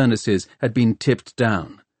from the furnaces had been tipped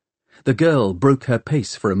down. The girl broke her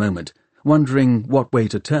pace for a moment, wondering what way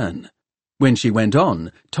to turn. When she went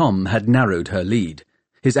on, Tom had narrowed her lead.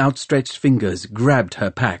 His outstretched fingers grabbed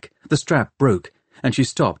her pack, the strap broke, and she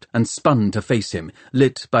stopped and spun to face him,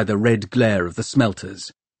 lit by the red glare of the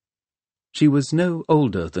smelters. She was no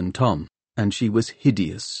older than Tom, and she was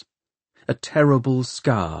hideous. A terrible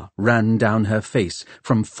scar ran down her face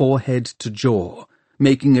from forehead to jaw,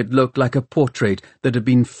 making it look like a portrait that had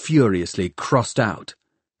been furiously crossed out.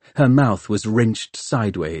 Her mouth was wrenched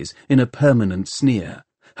sideways in a permanent sneer.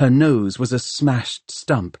 Her nose was a smashed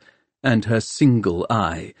stump, and her single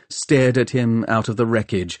eye stared at him out of the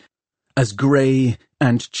wreckage, as grey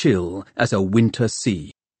and chill as a winter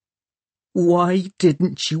sea. "Why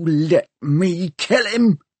didn't you let me kill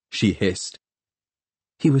him?" she hissed.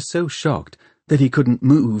 He was so shocked that he couldn't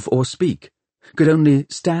move or speak, could only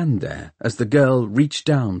stand there as the girl reached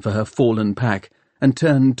down for her fallen pack and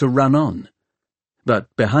turned to run on.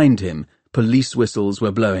 But behind him, police whistles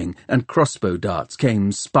were blowing and crossbow darts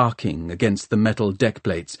came sparking against the metal deck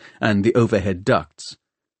plates and the overhead ducts.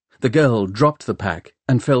 The girl dropped the pack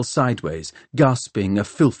and fell sideways, gasping a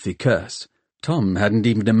filthy curse. Tom hadn't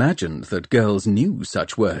even imagined that girls knew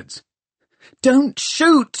such words. "Don't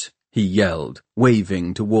shoot!" he yelled,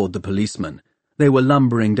 waving toward the policemen. They were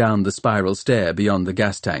lumbering down the spiral stair beyond the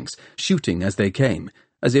gas tanks, shooting as they came,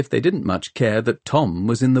 as if they didn't much care that Tom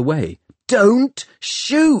was in the way. Don't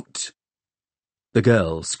shoot! The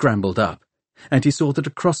girl scrambled up, and he saw that a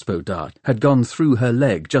crossbow dart had gone through her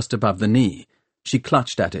leg just above the knee. She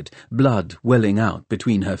clutched at it, blood welling out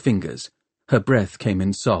between her fingers. Her breath came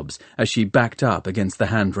in sobs as she backed up against the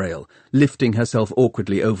handrail, lifting herself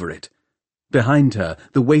awkwardly over it. Behind her,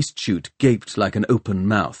 the waste chute gaped like an open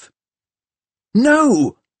mouth.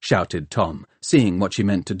 "No!" shouted Tom, seeing what she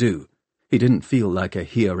meant to do. He didn't feel like a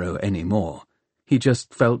hero anymore. He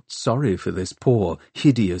just felt sorry for this poor,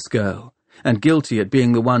 hideous girl, and guilty at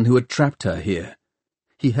being the one who had trapped her here.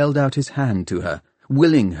 He held out his hand to her,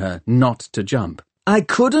 willing her not to jump. "I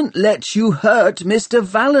couldn't let you hurt Mr.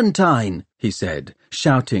 Valentine," he said,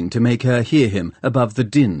 shouting to make her hear him above the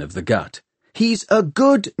din of the gut. "He's a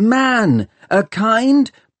good man, a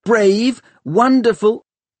kind, brave, wonderful—"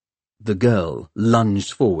 The girl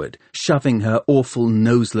lunged forward, shoving her awful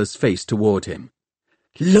noseless face toward him.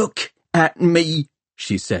 "Look at me,"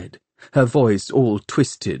 she said, her voice all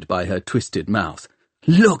twisted by her twisted mouth.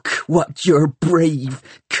 "Look what your brave,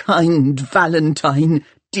 kind Valentine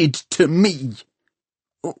did to me."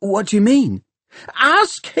 "What do you mean?"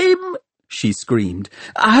 "Ask him," she screamed.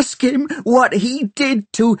 "Ask him what he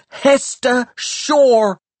did to Hester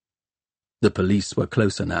Shore." The police were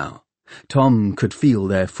closer now. Tom could feel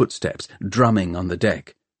their footsteps drumming on the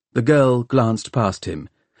deck. The girl glanced past him,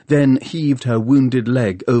 then heaved her wounded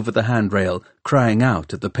leg over the handrail, crying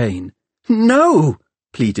out at the pain. "No!"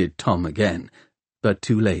 pleaded Tom again, but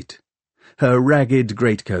too late. Her ragged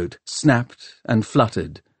greatcoat snapped and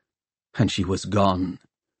fluttered, and she was gone.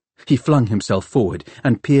 He flung himself forward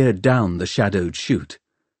and peered down the shadowed chute.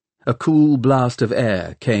 A cool blast of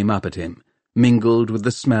air came up at him, mingled with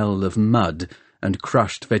the smell of mud and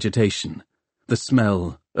crushed vegetation, the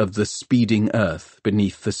smell of the speeding earth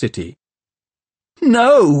beneath the city.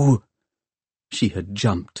 "No!" She had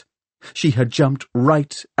jumped. She had jumped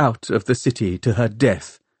right out of the city to her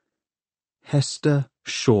death. Hester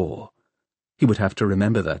Shore. He would have to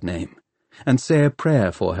remember that name, and say a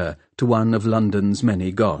prayer for her to one of London's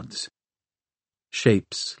many gods.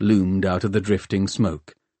 Shapes loomed out of the drifting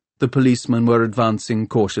smoke. The policemen were advancing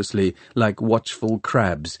cautiously like watchful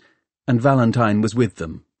crabs, and Valentine was with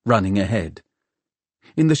them, running ahead.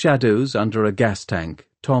 In the shadows under a gas tank,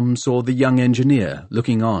 Tom saw the young engineer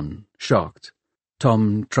looking on, shocked.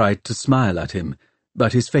 Tom tried to smile at him,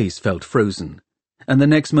 but his face felt frozen, and the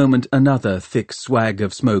next moment another thick swag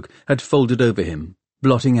of smoke had folded over him,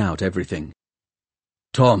 blotting out everything.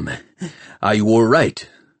 "Tom, are you all right?"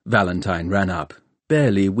 Valentine ran up,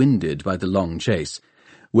 barely winded by the long chase.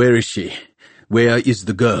 "Where is she? Where is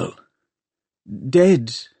the girl?"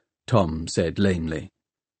 "Dead," Tom said lamely.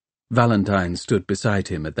 Valentine stood beside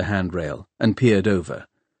him at the handrail and peered over.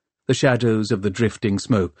 The shadows of the drifting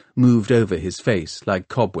smoke moved over his face like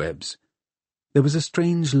cobwebs. There was a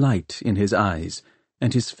strange light in his eyes,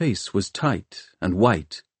 and his face was tight and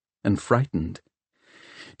white and frightened.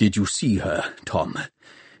 "Did you see her, Tom?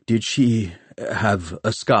 Did she have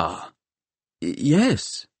a scar?"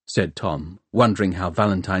 "Yes," said Tom, wondering how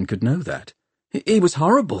Valentine could know that. "It was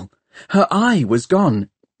horrible. Her eye was gone,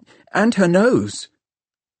 and her nose."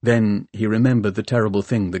 Then he remembered the terrible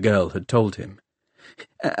thing the girl had told him.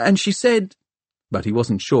 "And she said—" But he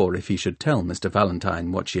wasn't sure if he should tell Mr.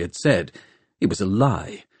 Valentine what she had said. It was a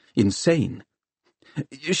lie. Insane.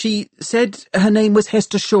 "She said her name was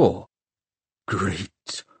Hester Shore."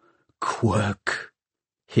 "Great quirk,"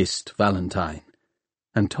 hissed Valentine,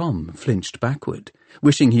 and Tom flinched backward,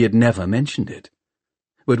 wishing he had never mentioned it.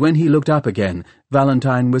 But when he looked up again,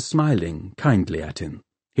 Valentine was smiling kindly at him,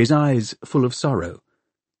 his eyes full of sorrow.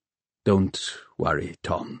 "Don't worry,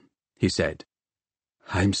 Tom," he said.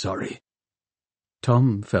 "I'm sorry."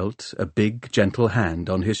 Tom felt a big, gentle hand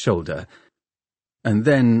on his shoulder, and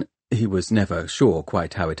then, he was never sure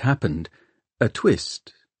quite how it happened, a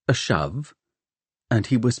twist, a shove, and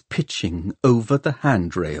he was pitching over the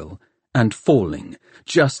handrail and falling,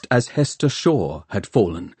 just as Hester Shore had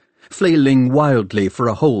fallen, flailing wildly for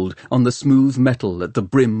a hold on the smooth metal at the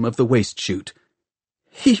brim of the waste chute.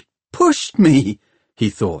 "He pushed me," he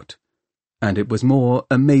thought, and it was more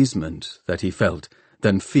amazement that he felt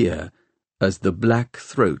than fear as the black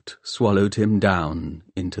throat swallowed him down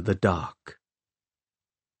into the dark.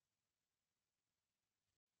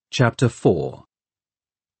 Chapter 4.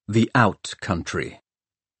 The Out Country.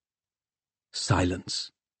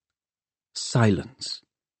 Silence. Silence.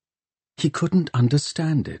 He couldn't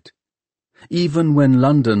understand it. Even when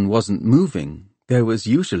London wasn't moving, there was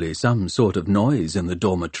usually some sort of noise in the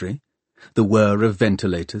dormitory. The whir of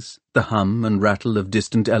ventilators, the hum and rattle of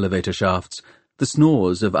distant elevator shafts, the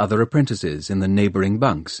snores of other apprentices in the neighbouring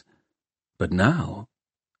bunks. But now,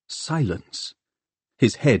 silence.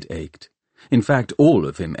 His head ached. In fact, all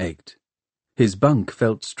of him ached. His bunk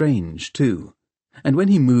felt strange, too, and when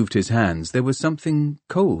he moved his hands there was something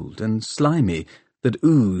cold and slimy that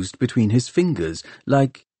oozed between his fingers,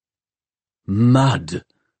 like mud.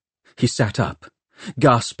 He sat up,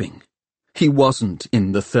 gasping. He wasn't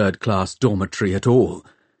in the third-class dormitory at all.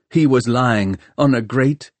 He was lying on a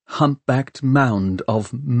great humpbacked mound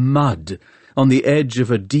of mud on the edge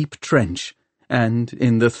of a deep trench, and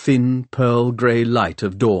in the thin pearl-grey light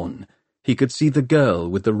of dawn he could see the girl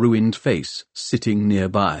with the ruined face sitting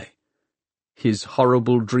nearby. His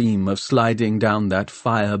horrible dream of sliding down that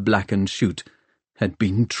fire-blackened chute had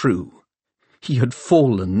been true. He had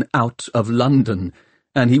fallen out of London,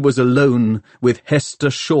 and he was alone with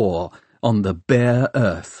Hester Shaw on the bare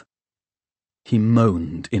earth. He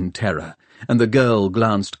moaned in terror, and the girl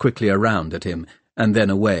glanced quickly around at him, and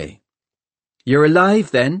then away. "You're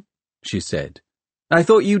alive, then?" she said. "I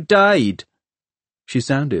thought you died." She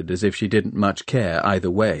sounded as if she didn't much care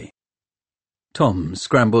either way. Tom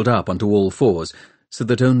scrambled up onto all fours, so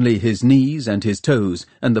that only his knees and his toes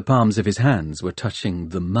and the palms of his hands were touching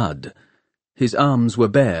the mud. His arms were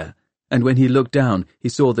bare, and when he looked down he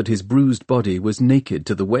saw that his bruised body was naked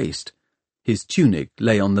to the waist. His tunic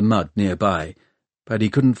lay on the mud nearby, but he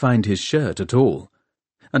couldn't find his shirt at all,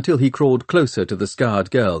 until he crawled closer to the scarred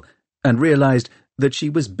girl and realized that she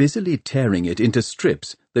was busily tearing it into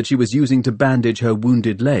strips that she was using to bandage her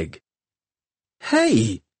wounded leg.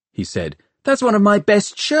 "Hey," he said, "that's one of my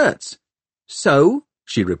best shirts." "So?"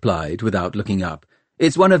 she replied without looking up.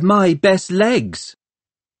 "It's one of my best legs."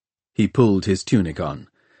 He pulled his tunic on.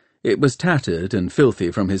 It was tattered and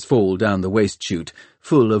filthy from his fall down the waist chute,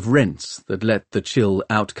 full of rents that let the chill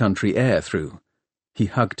out-country air through. He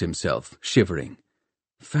hugged himself, shivering.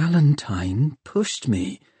 "Valentine pushed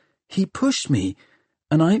me. He pushed me,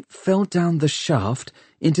 and I fell down the shaft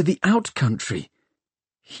into the out-country.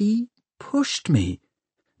 He pushed me.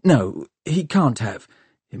 No, he can't have.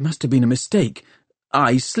 It must have been a mistake.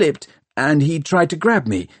 I slipped, and he tried to grab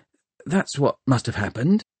me. That's what must have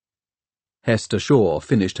happened." Hester Shaw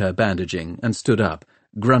finished her bandaging and stood up,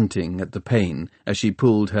 grunting at the pain as she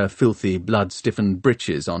pulled her filthy, blood-stiffened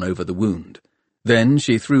breeches on over the wound. Then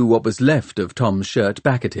she threw what was left of Tom's shirt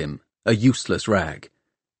back at him, a useless rag.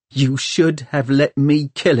 "You should have let me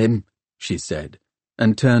kill him," she said,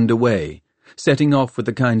 and turned away, setting off with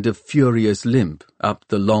a kind of furious limp up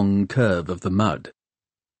the long curve of the mud.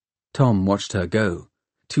 Tom watched her go,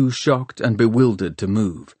 too shocked and bewildered to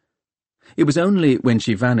move. It was only when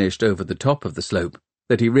she vanished over the top of the slope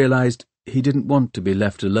that he realized he didn't want to be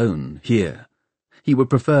left alone here. He would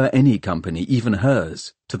prefer any company, even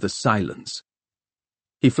hers, to the silence.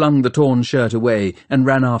 He flung the torn shirt away and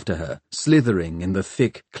ran after her, slithering in the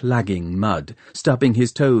thick, clagging mud, stubbing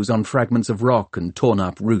his toes on fragments of rock and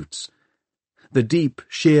torn-up roots. The deep,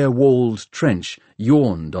 sheer-walled trench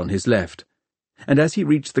yawned on his left, and as he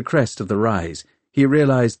reached the crest of the rise, he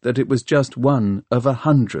realized that it was just one of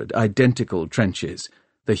 100 identical trenches,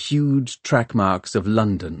 the huge track marks of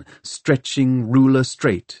London stretching ruler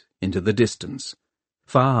straight into the distance.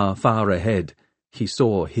 Far, far ahead, he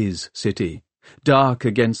saw his city, dark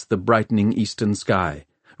against the brightening eastern sky,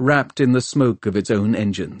 wrapped in the smoke of its own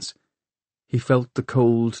engines. He felt the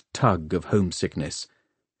cold tug of homesickness.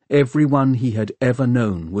 Everyone he had ever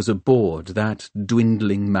known was aboard that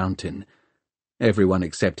dwindling mountain. Everyone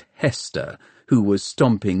except Hester, who was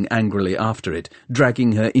stomping angrily after it,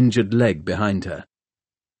 dragging her injured leg behind her.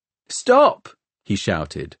 "Stop!" he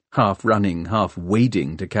shouted, half running, half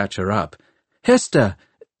wading to catch her up. "Hester!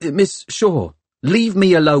 Miss Shaw! Leave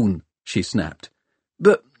me alone!" she snapped.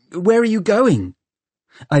 "But where are you going?"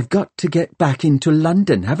 "I've got to get back into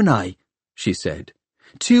London, haven't I?" she said.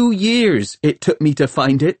 2 years it took me to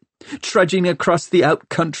find it, trudging across the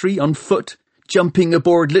out-country on foot, jumping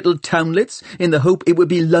aboard little townlets in the hope it would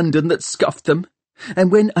be London that scuffed them.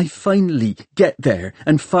 And when I finally get there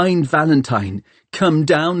and find Valentine, come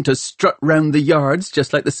down to strut round the yards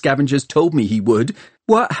just like the scavengers told me he would,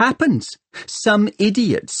 what happens? Some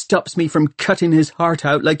idiot stops me from cutting his heart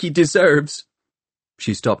out like he deserves."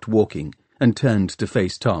 She stopped walking and turned to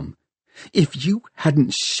face Tom. "If you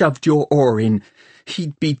hadn't shoved your oar in,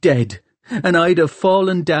 he'd be dead, and I'd have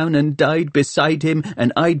fallen down and died beside him,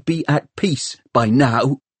 and I'd be at peace by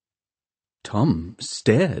now." Tom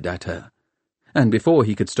stared at her, and before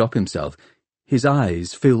he could stop himself, his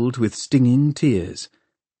eyes filled with stinging tears.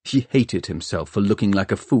 He hated himself for looking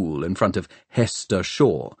like a fool in front of Hester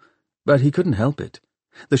Shaw, but he couldn't help it.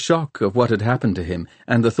 The shock of what had happened to him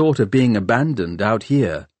and the thought of being abandoned out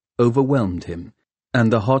here overwhelmed him,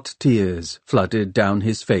 and the hot tears flooded down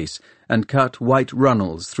his face and cut white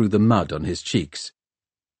runnels through the mud on his cheeks.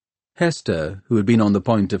 Hester, who had been on the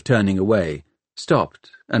point of turning away,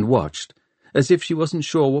 stopped and watched, as if she wasn't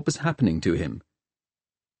sure what was happening to him.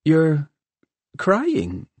 "You're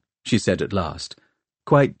crying," she said at last,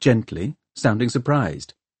 quite gently, sounding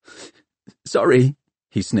surprised. "Sorry,"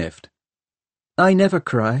 he sniffed. "I never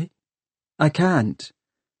cry. I can't.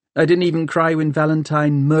 I didn't even cry when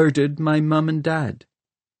Valentine murdered my mum and dad."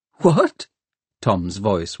 "What?" Tom's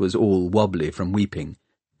voice was all wobbly from weeping.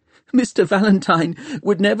 "Mr. Valentine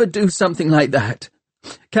would never do something like that.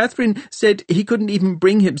 Catherine said he couldn't even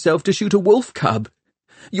bring himself to shoot a wolf cub.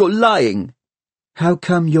 You're lying." "How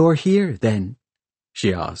come you're here, then?"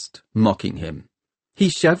 she asked, mocking him. "He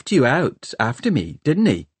shoved you out after me, didn't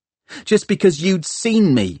he? Just because you'd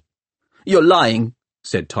seen me." "You're lying,"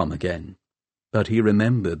 said Tom again. But he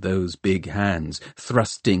remembered those big hands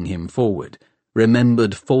thrusting him forward,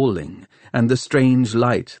 remembered falling, and the strange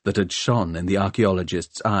light that had shone in the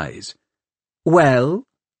archaeologist's eyes. "Well?"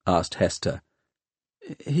 asked Hester.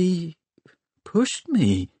 "He pushed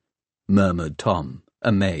me," murmured Tom,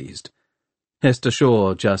 amazed. Hester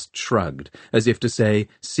Shaw just shrugged, as if to say,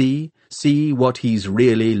 see what he's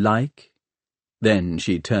really like. Then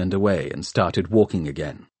she turned away and started walking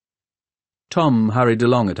again. Tom hurried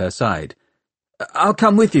along at her side. "I'll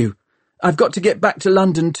come with you. I've got to get back to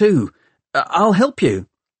London too. I'll help you."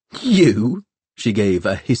 "You?" She gave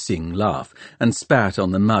a hissing laugh and spat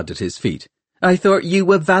on the mud at his feet. "I thought you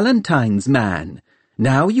were Valentine's man.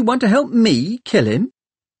 Now you want to help me kill him?"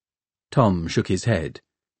 Tom shook his head.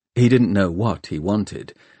 He didn't know what he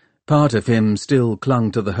wanted. Part of him still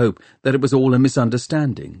clung to the hope that it was all a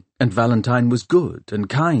misunderstanding, and Valentine was good and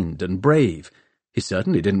kind and brave. He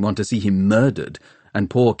certainly didn't want to see him murdered, and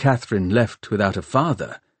poor Catherine left without a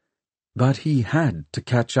father. But he had to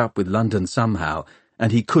catch up with London somehow,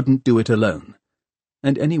 and he couldn't do it alone.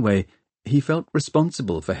 And anyway, he felt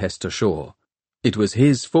responsible for Hester Shaw. It was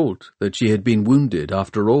his fault that she had been wounded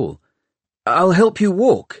after all. "I'll help you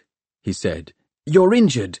walk," he said. "You're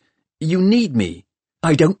injured. You need me."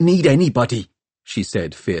 "I don't need anybody," she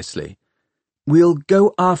said fiercely. "We'll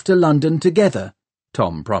go after London together,"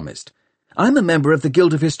 Tom promised. "I'm a member of the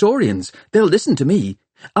Guild of Historians. They'll listen to me.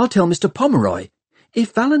 I'll tell Mr. Pomeroy.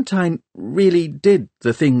 If Valentine really did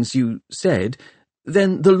the things you said,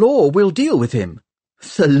 then the law will deal with him."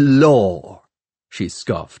 "The law," she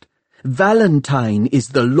scoffed. "Valentine is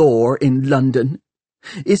the law in London.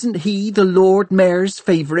 Isn't he the Lord Mayor's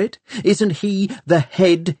favourite? Isn't he the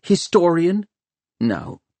head historian?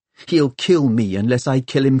 No, he'll kill me unless I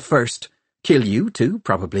kill him first. Kill you too,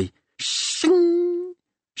 probably. Shing!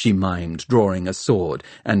 She mimed, drawing a sword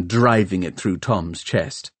and driving it through Tom's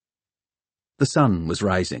chest. The sun was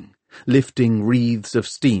rising, lifting wreaths of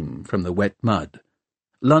steam from the wet mud.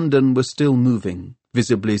 London was still moving,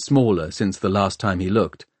 visibly smaller since the last time he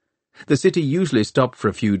looked. The city usually stopped for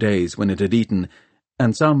a few days when it had eaten,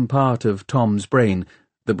 and some part of Tom's brain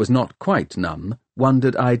that was not quite numb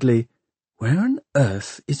wondered idly, where on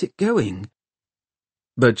earth is it going?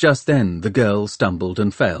 But just then the girl stumbled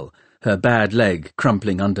and fell, her bad leg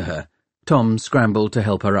crumpling under her. Tom scrambled to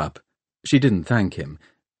help her up. She didn't thank him,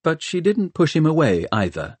 but she didn't push him away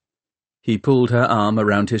either. He pulled her arm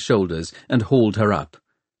around his shoulders and hauled her up,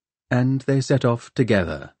 and they set off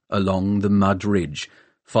together along the mud ridge,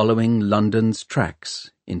 following London's tracks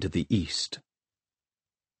into the east.